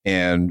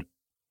 and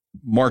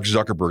Mark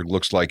Zuckerberg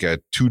looks like a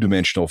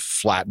two-dimensional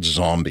flat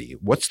zombie.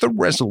 What's the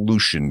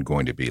resolution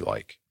going to be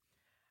like?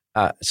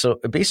 So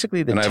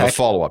basically, I have a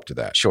follow-up to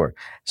that. Sure.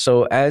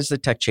 So as the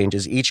tech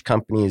changes, each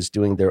company is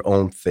doing their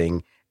own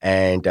thing,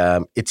 and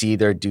it's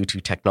either due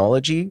to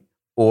technology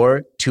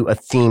or to a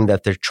theme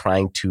that they're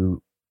trying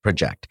to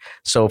project.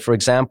 So, for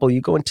example,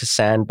 you go into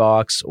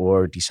Sandbox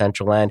or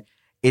Decentraland,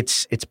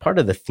 it's part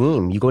of the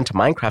theme. You go into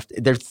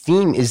Minecraft, their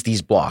theme is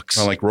these blocks.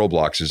 Like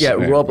Roblox is. Yeah,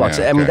 Roblox.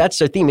 Yeah, I mean, that's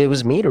their theme. It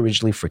was made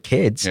originally for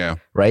kids,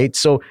 right?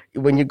 So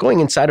when you're going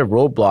inside of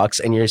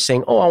Roblox and you're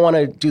saying, oh, I want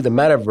to do the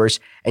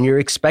metaverse, and you're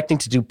expecting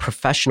to do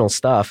professional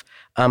stuff,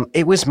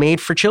 it was made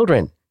for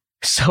children.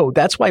 So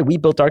that's why we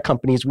built our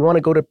companies. We want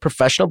to go to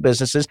professional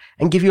businesses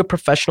and give you a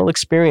professional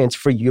experience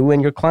for you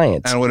and your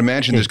clients. And I would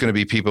imagine there's going to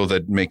be people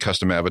that make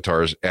custom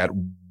avatars at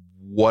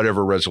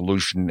whatever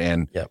resolution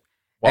and...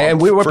 Well,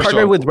 and we were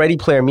partnered with Ready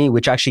Player Me,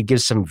 which actually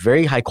gives some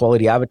very high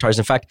quality avatars.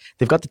 In fact,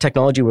 they've got the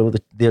technology where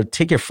they'll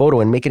take your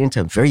photo and make it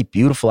into a very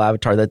beautiful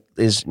avatar that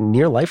is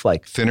near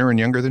lifelike. Thinner and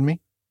younger than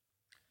me?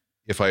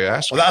 If I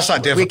ask? Well, that's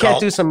not difficult. We can't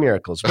do some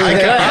miracles.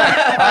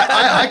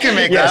 I can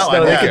make that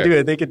one. No, they can do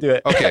it. They can do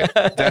it. Okay.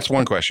 That's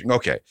one question.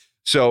 Okay.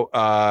 So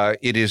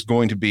it is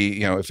going to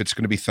be, if it's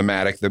going to be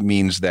thematic, that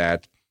means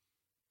that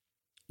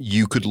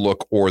you could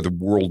look, or the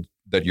world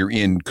that you're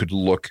in could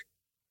look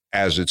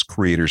as its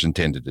creators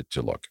intended it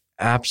to look.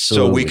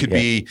 Absolutely. So we could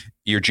be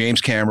your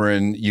James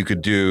Cameron, you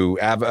could do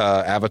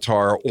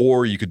Avatar,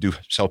 or you could do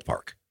South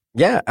Park.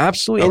 Yeah,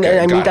 absolutely. Okay,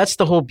 and I mean, that's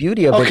the whole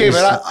beauty of it. Okay,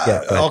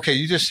 but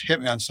you just hit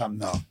me on something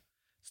though.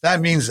 So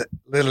that means that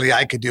literally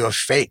I could do a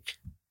fake.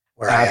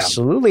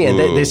 Absolutely. And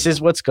this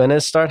is what's going to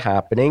start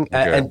happening.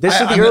 Okay. And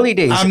this is the early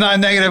days. I'm not a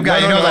negative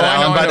guy.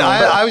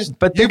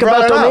 But think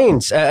about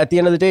domains. At the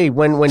end of the day,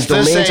 when domains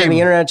and the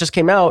internet just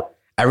came out,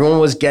 everyone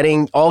was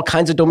getting all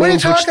kinds of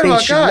domains, which they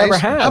should never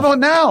have. How about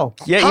now?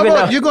 Yeah, how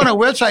about you go on a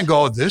website and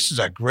go, this is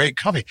a great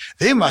company.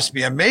 They must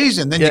be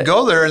amazing. Then you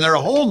go there and they're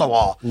a hole in the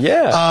wall.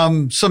 Yeah.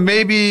 So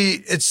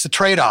maybe it's the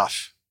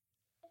trade-off.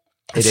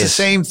 It's the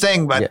same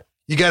thing, but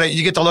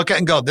you get to look at it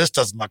and go, this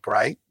doesn't look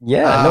right.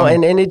 Yeah, no,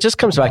 and it just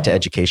comes back to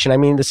education. I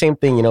mean, the same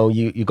thing,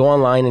 you go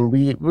online and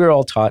we're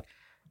all taught,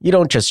 you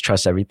don't just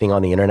trust everything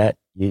on the internet.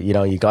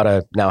 You got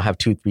to now have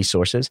 2-3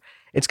 sources.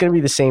 It's going to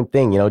be the same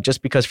thing,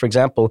 just because, for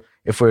example,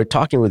 if we're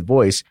talking with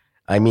voice,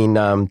 I mean,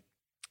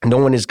 no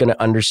one is going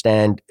to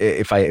understand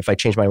if I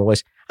change my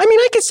voice. I mean,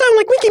 I could sound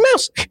like Mickey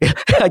Mouse.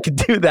 I could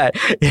do that,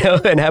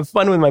 and have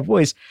fun with my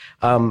voice.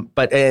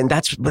 But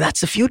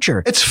that's the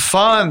future. It's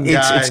fun,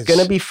 guys. It's going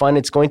to be fun.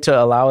 It's going to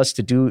allow us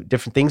to do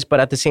different things. But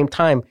at the same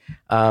time,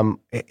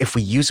 if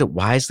we use it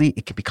wisely,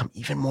 it can become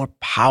even more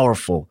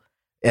powerful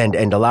and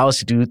allow us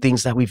to do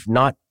things that we've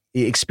not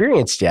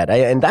experienced yet.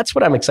 And that's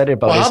what I'm excited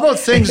about. Well, how about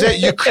things that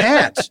you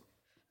can't?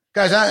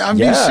 Guys, I'm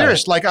being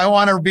serious. Like, I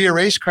want to be a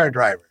race car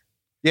driver.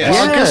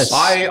 Yes.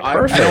 I you know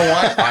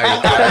what?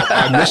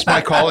 I missed my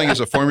calling as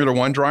a Formula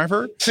One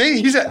driver.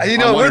 See, we're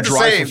the same.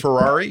 Drive a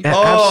Ferrari.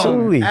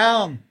 Absolutely.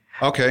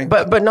 Okay.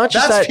 But not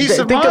just that's that. Peace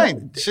of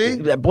mind.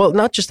 See? Well,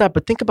 not just that,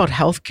 but think about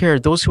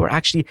healthcare. Those who are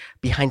actually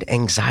behind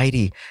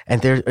anxiety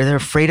and they're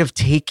afraid of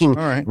taking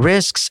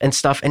risks and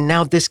stuff. And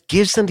now this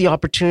gives them the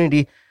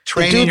opportunity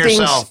training to do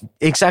yourself. Things,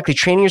 exactly.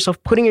 Training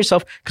yourself, putting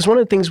yourself, because one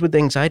of the things with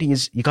anxiety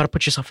is you got to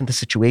put yourself in the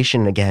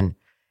situation again.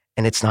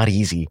 And it's not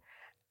easy.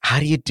 How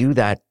do you do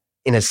that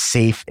in a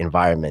safe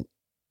environment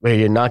where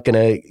you're not going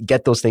to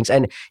get those things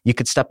and you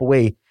could step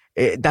away?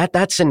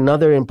 That's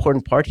another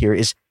important part here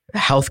is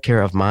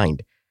healthcare of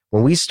mind.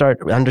 When we start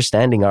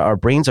understanding our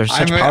brains are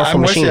such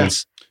powerful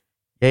machines.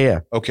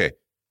 Yeah. Okay.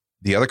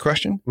 The other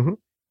question,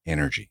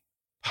 energy,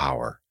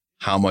 power.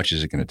 How much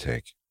is it going to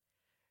take?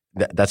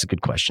 That's a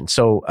good question.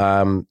 So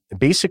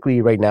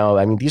basically right now,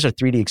 I mean, these are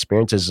 3D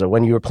experiences.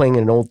 When you were playing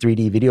an old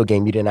 3D video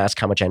game, you didn't ask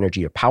how much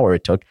energy or power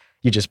it took.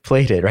 You just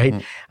played it,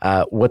 right?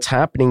 What's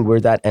happening where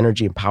that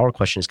energy and power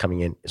question is coming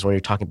in is when you're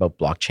talking about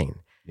blockchain.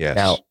 Yes.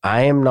 Now,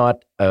 I am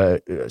not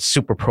a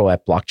super pro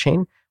at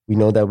blockchain. We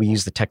know that we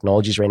use the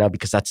technologies right now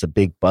because that's a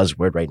big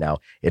buzzword right now.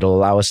 It'll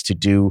allow us to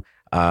do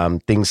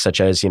things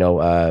such as,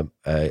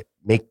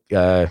 make,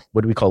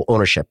 what do we call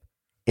ownership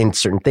in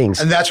certain things.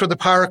 And that's where the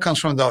power comes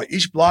from, though.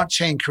 Each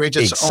blockchain creates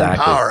its own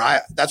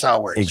power. That's how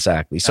it works.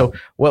 Exactly. So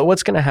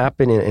what's going to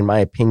happen, in my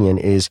opinion,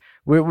 is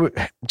we're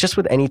just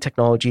with any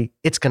technology,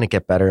 it's going to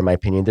get better, in my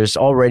opinion. There's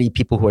already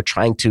people who are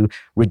trying to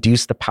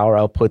reduce the power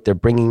output. They're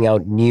bringing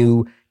out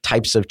new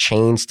types of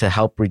chains to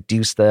help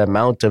reduce the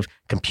amount of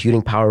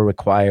computing power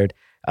required.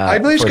 I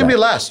believe it's going to be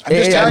less. I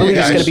believe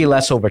it's going to be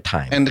less over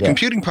time. And the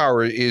computing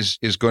power is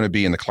going to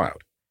be in the cloud.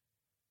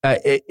 For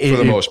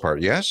the most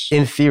part, yes?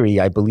 In theory,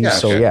 I believe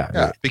so, okay.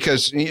 yeah.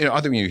 Because,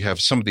 other than you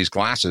have some of these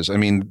glasses, I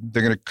mean,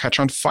 they're going to catch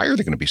on fire.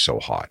 They're going to be so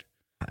hot.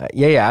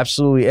 Yeah,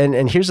 absolutely.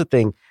 And here's the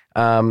thing.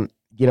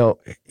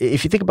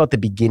 If you think about the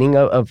beginning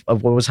of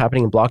what was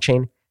happening in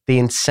blockchain, they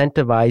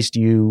incentivized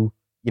you,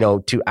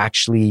 to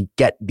actually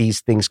get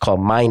these things called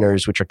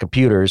miners, which are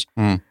computers.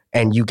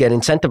 And you get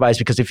incentivized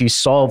because if you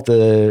solve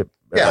the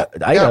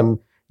item,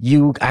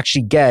 you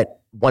actually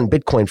get 1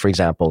 Bitcoin, for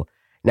example.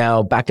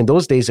 Now, back in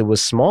those days, it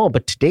was small,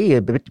 but today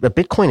a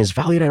Bitcoin is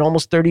valued at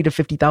almost $30,000 to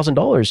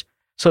 $50,000.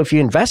 So if you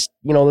invest,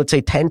 let's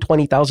say $10,000,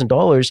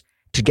 $20,000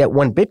 to get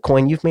 1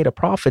 Bitcoin, you've made a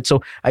profit.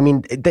 So, I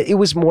mean, it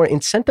was more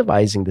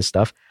incentivizing this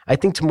stuff. I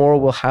think tomorrow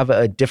we'll have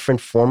a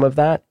different form of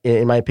that,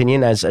 in my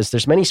opinion, as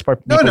there's many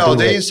smart people. No,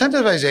 the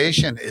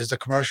incentivization is the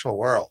commercial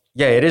world.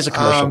 Yeah, it is a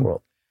commercial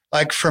world.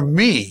 Like for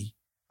me,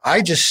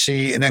 I just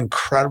see an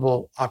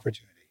incredible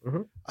opportunity.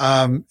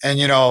 And,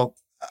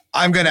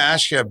 I'm going to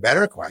ask you a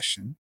better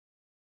question.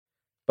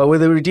 But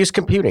with the reduced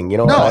computing,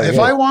 No, if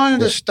I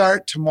wanted to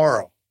start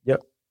tomorrow,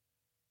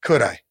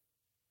 could I?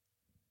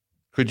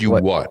 Could you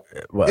what?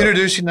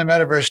 Introducing the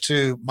metaverse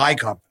to my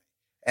company.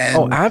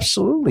 And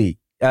absolutely.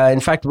 In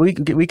fact, we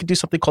could do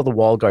something called the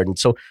wall garden.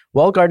 So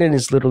wall garden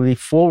is literally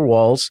 4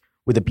 walls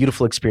with a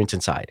beautiful experience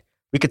inside.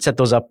 We could set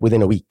those up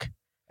within a week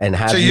and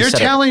have. So you're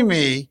telling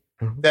me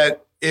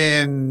that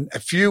in a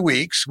few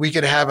weeks we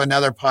could have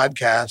another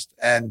podcast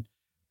and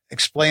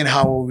explain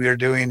how we're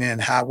doing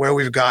and where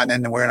we've gotten,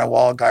 and we're in a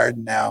wall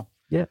garden now.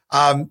 Yeah.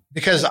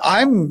 Because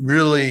I'm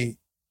really,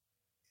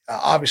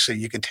 obviously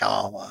you can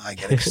tell I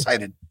get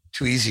excited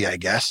too easy, I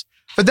guess.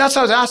 But that's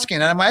what I was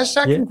asking. And my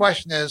second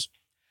question is,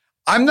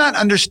 I'm not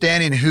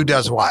understanding who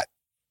does what.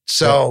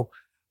 So,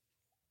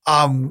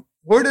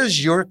 where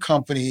does your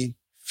company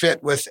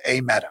fit with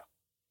a Meta,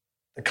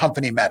 the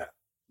company Meta,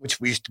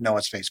 which we used to know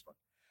as Facebook?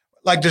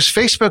 Like, does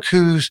Facebook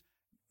who's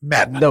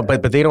Meta? No,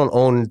 but they don't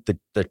own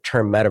the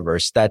term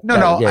metaverse.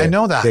 I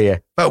know that. Yeah.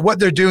 But what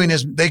they're doing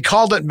is they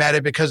called it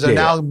Meta because they're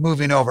now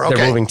moving over. Okay.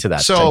 They're moving to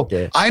that. So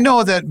I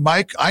know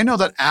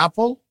that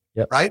Apple,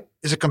 right,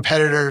 is a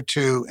competitor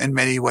to, in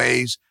many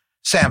ways,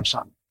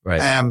 Samsung.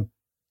 Right.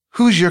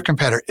 Who's your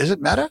competitor? Is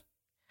it Meta?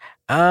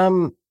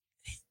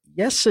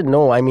 Yes and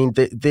no. I mean,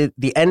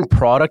 the end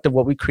product of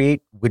what we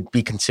create would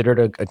be considered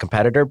a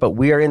competitor, but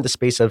we are in the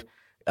space of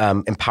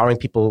empowering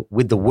people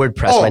with the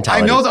WordPress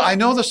mentality. I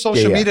know the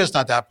social media is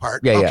not that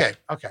part. Okay.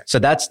 So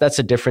that's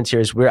the difference here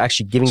is we're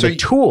actually giving the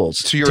tools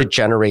to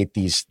generate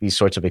these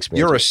sorts of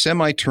experiences. You're a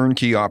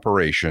semi-turnkey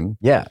operation.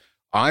 Yeah.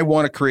 I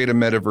want to create a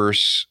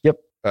metaverse. Yep.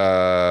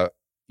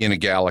 In a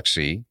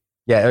galaxy.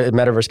 Yeah, a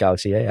Metaverse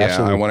Galaxy. Yeah,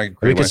 absolutely. I want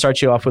to. We can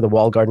start you off with a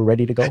wall garden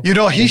ready to go.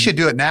 He should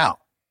do it now.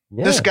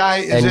 Yeah. This guy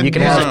is And in you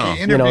can music. have,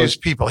 He interviews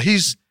people.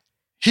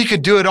 He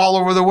could do it all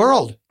over the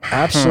world.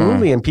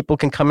 Absolutely. And people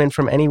can come in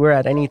from anywhere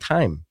at any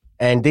time.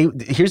 And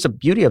here's the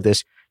beauty of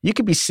this. You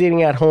could be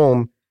sitting at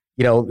home,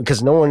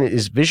 because no one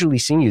is visually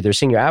seeing you. They're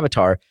seeing your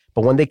avatar.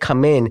 But when they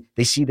come in,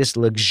 they see this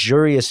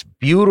luxurious,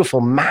 beautiful,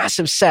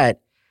 massive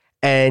set.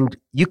 And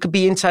you could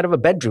be inside of a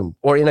bedroom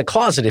or in a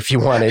closet if you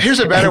wanted. Here's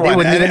a better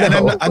one.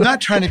 And I'm not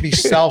trying to be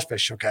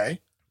selfish, okay?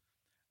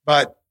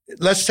 But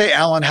let's say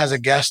Alan has a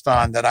guest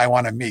on that I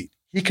want to meet.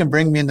 He can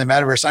bring me in the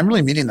metaverse. I'm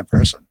really meeting the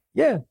person.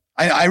 Yeah.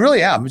 I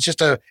really am. It's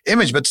just an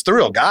image, but it's the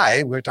real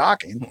guy. We're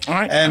talking.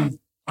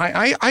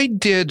 I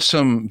did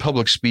some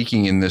public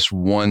speaking in this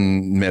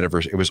one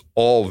metaverse. It was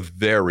all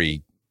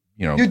very,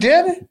 You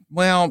did?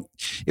 Well,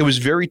 it was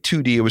very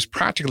 2D. It was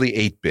practically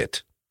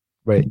 8-bit.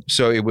 Right.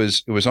 So it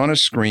was on a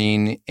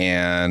screen,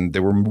 and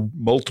there were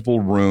multiple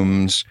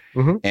rooms,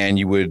 and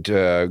you would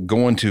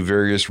go into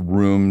various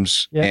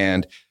rooms,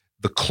 and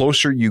the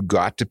closer you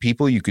got to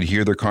people, you could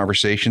hear their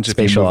conversations.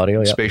 Spatial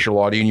audio,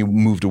 and you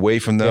moved away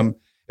from them. Yeah.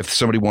 If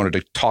somebody wanted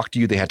to talk to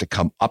you, they had to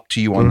come up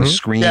to you on the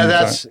screen.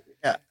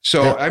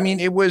 So I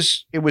mean, it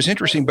was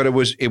interesting, but it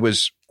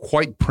was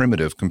quite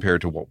primitive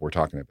compared to what we're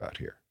talking about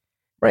here.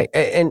 Right.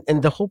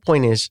 And the whole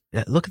point is,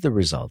 look at the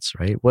results,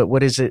 right?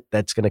 What is it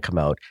that's going to come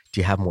out?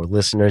 Do you have more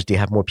listeners? Do you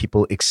have more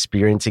people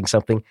experiencing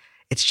something?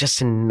 It's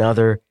just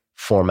another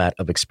format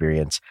of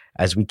experience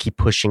as we keep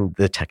pushing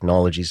the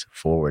technologies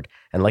forward.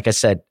 And like I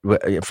said,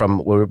 from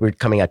where we're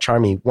coming at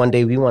Charmy, one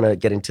day we want to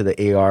get into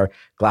the AR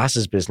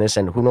glasses business,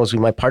 and who knows, we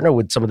might partner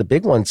with some of the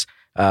big ones,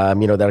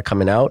 that are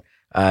coming out,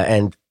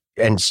 and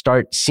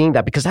start seeing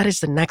that, because that is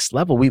the next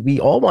level. We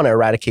all want to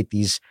eradicate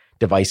these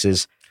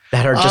devices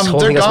that are just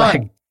holding us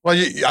back. Well,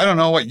 I don't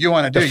know what you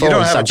want to do. You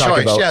don't have a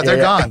choice. Yeah, they're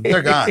gone.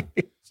 They're gone.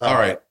 So. All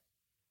right.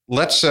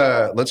 Let's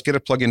get a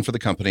plug-in for the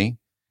company.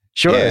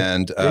 Sure.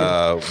 And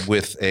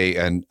with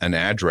an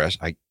address,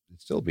 it'd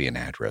still be an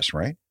address,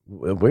 right?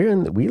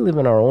 We live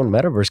in our own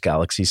metaverse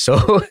galaxy,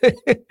 so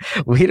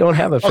we don't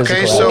have a physical.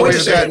 Okay, so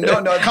address. we've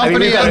got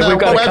company we've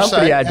got a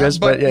company address,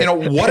 but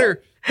what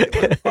are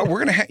we're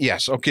going to have?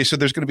 Yes, okay. So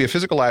there's going to be a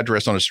physical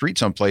address on a street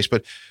someplace,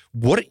 but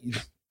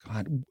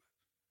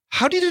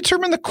how do you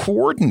determine the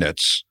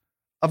coordinates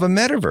of a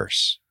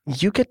metaverse?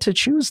 You get to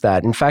choose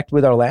that. In fact,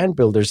 with our land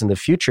builders in the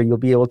future, you'll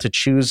be able to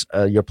choose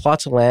your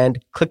plots of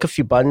land, click a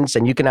few buttons,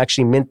 and you can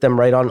actually mint them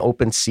right on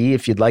OpenSea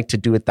if you'd like to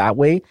do it that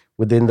way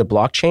within the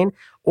blockchain.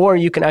 Or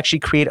you can actually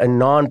create a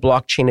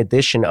non-blockchain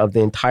edition of the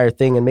entire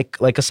thing and make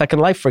like a Second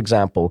Life, for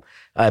example,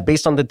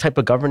 based on the type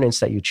of governance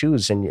that you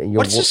choose. And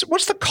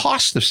what's the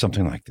cost of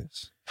something like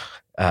this?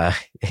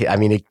 I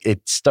mean,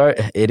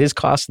 it is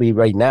costly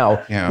right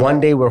now. Yeah.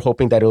 One day we're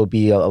hoping that it'll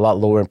be a lot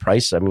lower in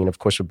price. I mean, of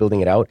course, we're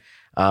building it out.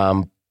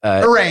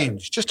 A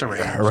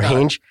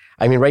range.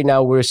 I mean, right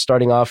now we're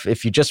starting off.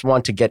 If you just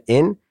want to get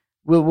in,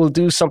 we'll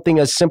do something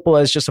as simple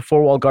as just a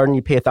 4-wall garden.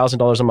 You pay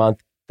 $1,000 a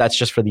month. That's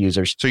just for the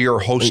users. So you're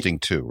hosting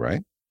too,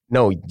 right?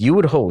 No, you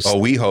would host. Oh,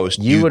 we host.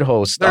 You would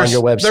host on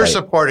your website. They're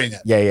supporting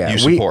it. Yeah. You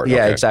support.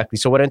 Yeah, okay. exactly.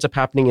 So what ends up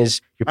happening is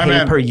you're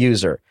paying per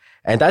user.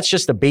 And that's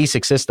just the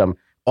basic system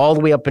all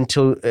the way up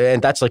until,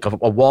 and that's like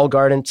a wall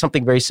garden,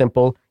 something very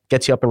simple,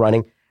 gets you up and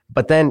running.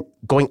 But then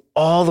going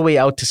all the way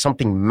out to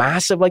something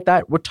massive like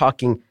that, we're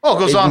talking it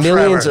goes on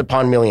millions forever.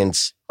 upon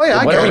millions. Oh,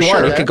 yeah, whatever you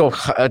want. Sure, it could go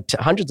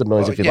to hundreds of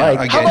millions if you yeah,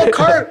 like. How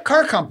about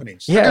car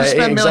companies? They're Yeah, gonna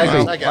spend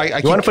exactly.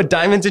 millions. You want to put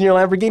diamonds in your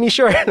Lamborghini?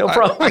 Sure, no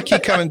problem. I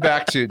keep coming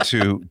back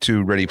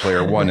to Ready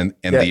Player One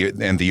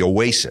and the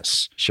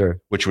Oasis, Sure,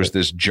 which was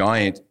this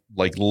giant,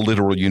 like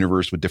literal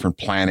universe with different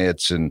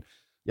planets, and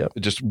Yep.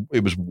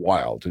 it was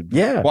wild.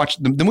 Yeah. Watch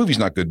the movie's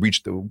not good. Read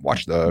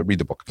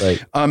the book.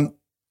 Right.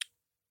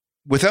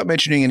 Without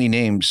mentioning any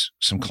names,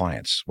 some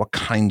clients. What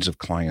kinds of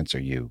clients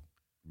are you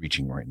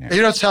reaching right now?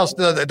 You don't tell us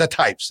the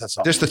types. That's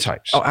all. Just the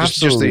types. Oh,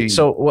 absolutely.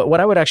 So what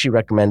I would actually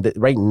recommend that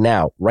right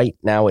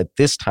now at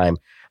this time,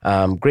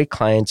 great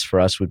clients for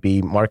us would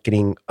be the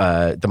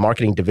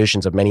marketing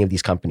divisions of many of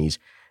these companies.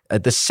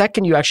 The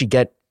second you actually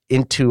get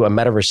into a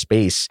metaverse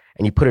space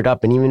and you put it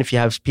up, and even if you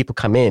have people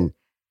come in,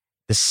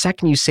 the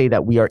second you say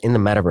that we are in the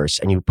metaverse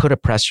and you put a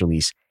press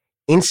release,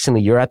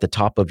 instantly you're at the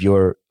top of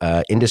your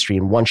industry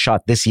in one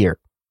shot this year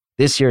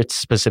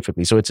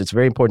specifically. So it's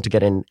very important to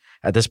get in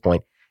at this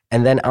point.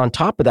 And then on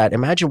top of that,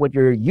 imagine what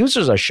your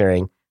users are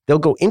sharing. They'll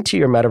go into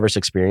your metaverse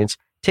experience,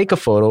 take a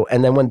photo,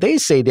 and then when they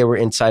say they were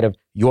inside of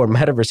your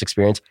metaverse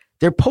experience,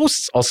 their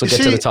posts also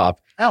get to the top.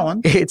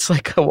 Alan, it's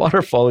like a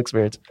waterfall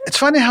experience. it's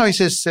funny how he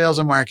says sales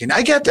and marketing.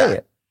 I get that.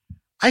 Yeah.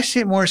 I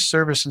see it more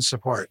service and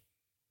support.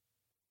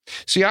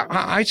 See,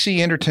 I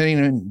see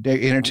entertainment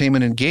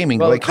and gaming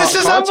Well, like this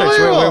is concerts.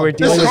 unbelievable. We're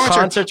dealing This with is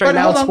concerts right but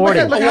now. hold on,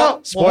 Sporting, look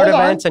at sport hold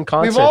on. events and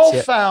concerts. We've all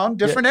yeah. found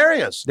different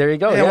areas. There you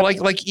go. yeah, Yeah. well,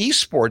 like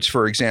esports,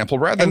 for example,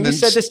 rather And than you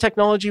said this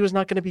technology was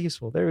not going to be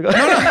useful. There we go.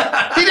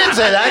 He didn't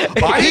say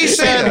that. He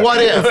said,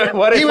 "What if?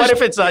 what He was-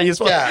 if it's not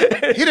useful? Yeah,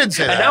 he didn't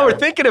say And that. now we're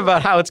thinking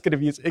about how it's going to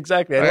be useful.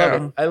 Exactly. I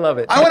love it. I love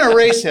it. I want to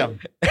erase him.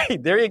 Hey,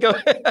 there you go.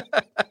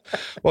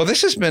 Well,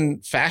 this has been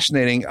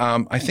fascinating.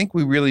 I think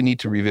we really need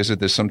to revisit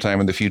this sometime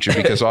in the future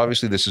because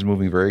obviously this is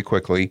moving very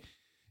quickly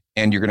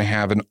and you're going to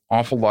have an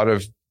awful lot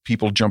of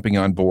people jumping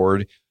on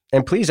board.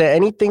 And please,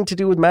 anything to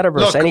do with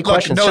Metaverse, any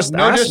questions, no, just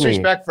no ask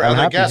disrespect me. for I'm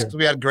other happy guests to. because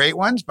we had great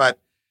ones, but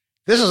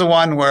this is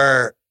one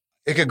where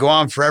it could go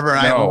on forever.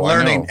 And No, I'm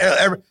learning.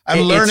 I'm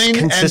It's learning.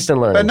 consistent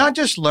learning. But not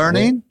just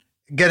learning,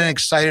 getting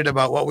excited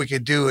about what we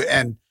could do.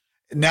 And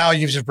now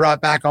you've just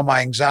brought back all my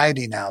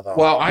anxiety now, though.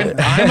 Well,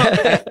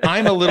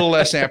 I'm a little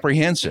less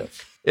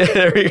apprehensive. Yeah,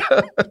 there we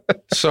go.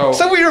 So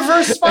we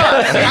reverse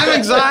spots. I'm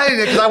excited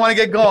because I want to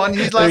get going.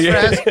 He's less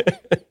stressed.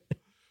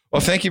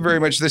 well, thank you very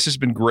much. This has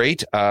been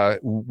great.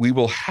 We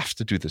will have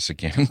to do this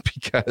again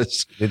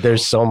because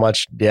There's so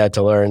much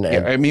to learn.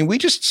 And I mean, we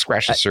just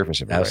scratched the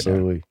surface of it.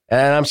 absolutely. Right now.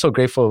 And I'm so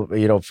grateful,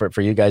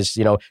 for you guys.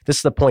 This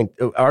is the point.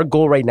 Our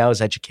goal right now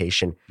is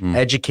education,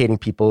 educating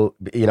people,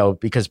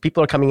 because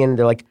people are coming in and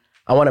they're like,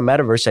 I want a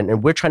metaverse,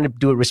 and we're trying to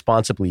do it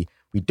responsibly.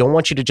 We don't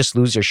want you to just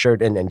lose your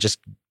shirt and just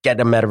get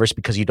a metaverse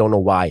because you don't know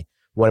why.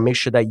 We want to make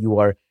sure that you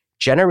are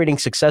generating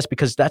success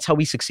because that's how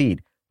we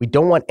succeed. We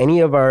don't want any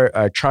of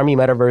our charming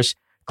metaverse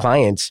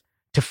clients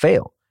to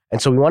fail.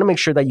 And so we want to make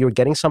sure that you're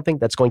getting something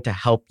that's going to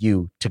help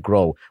you to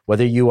grow.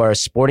 Whether you are a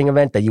sporting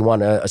event, that you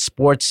want a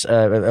sports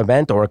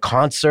event or a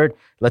concert.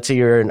 Let's say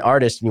you're an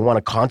artist and you want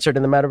a concert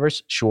in the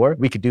metaverse. Sure,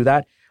 we could do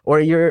that. Or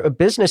you're a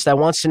business that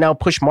wants to now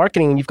push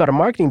marketing and you've got a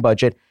marketing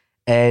budget.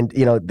 And,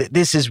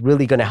 this is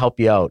really going to help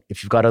you out.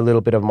 If you've got a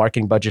little bit of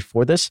marketing budget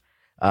for this,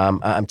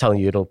 I'm telling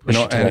you, it'll push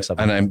you to the next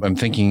level. And I'm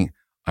thinking,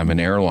 I'm an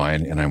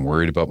airline and I'm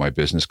worried about my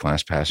business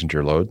class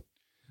passenger load,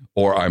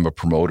 or I'm a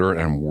promoter and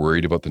I'm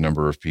worried about the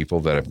number of people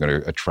that I'm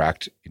going to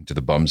attract into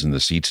the bums and the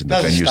seats in the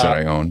venues that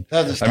I own.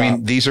 I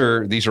mean, these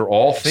are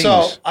all things.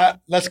 So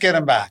let's get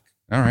him back.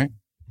 All right.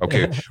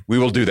 Okay. We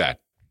will do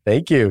that.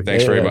 Thank you.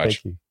 Thanks very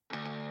much. Thank you.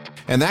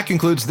 And that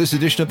concludes this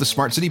edition of the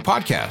Smart City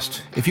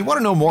Podcast. If you want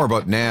to know more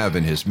about Nav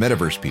and his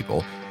metaverse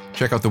people,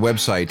 check out the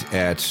website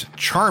at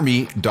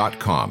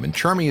charmy.com. And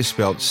Charmy is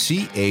spelled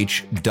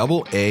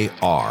CHAARMI.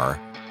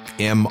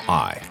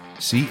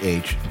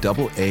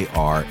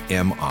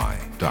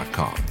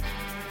 CHAARMI.com.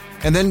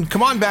 And then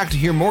come on back to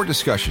hear more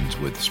discussions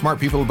with smart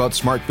people about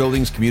smart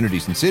buildings,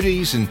 communities, and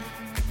cities, and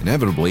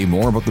inevitably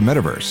more about the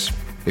metaverse.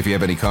 If you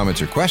have any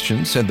comments or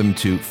questions, send them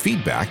to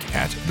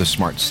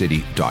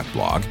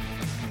feedback@thesmartcity.blog.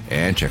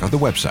 And check out the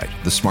website,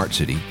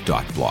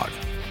 thesmartcity.blog.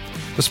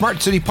 The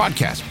Smart City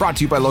Podcast, brought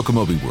to you by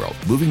Locomobi World,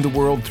 moving the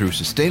world through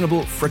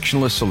sustainable,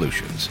 frictionless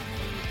solutions.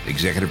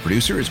 Executive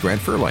producer is Grant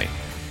Furlane.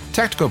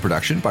 Technical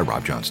production by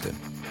Rob Johnston.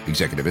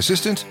 Executive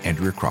assistant,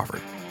 Andrea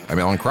Crawford. I'm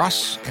Alan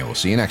Cross, and we'll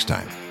see you next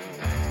time.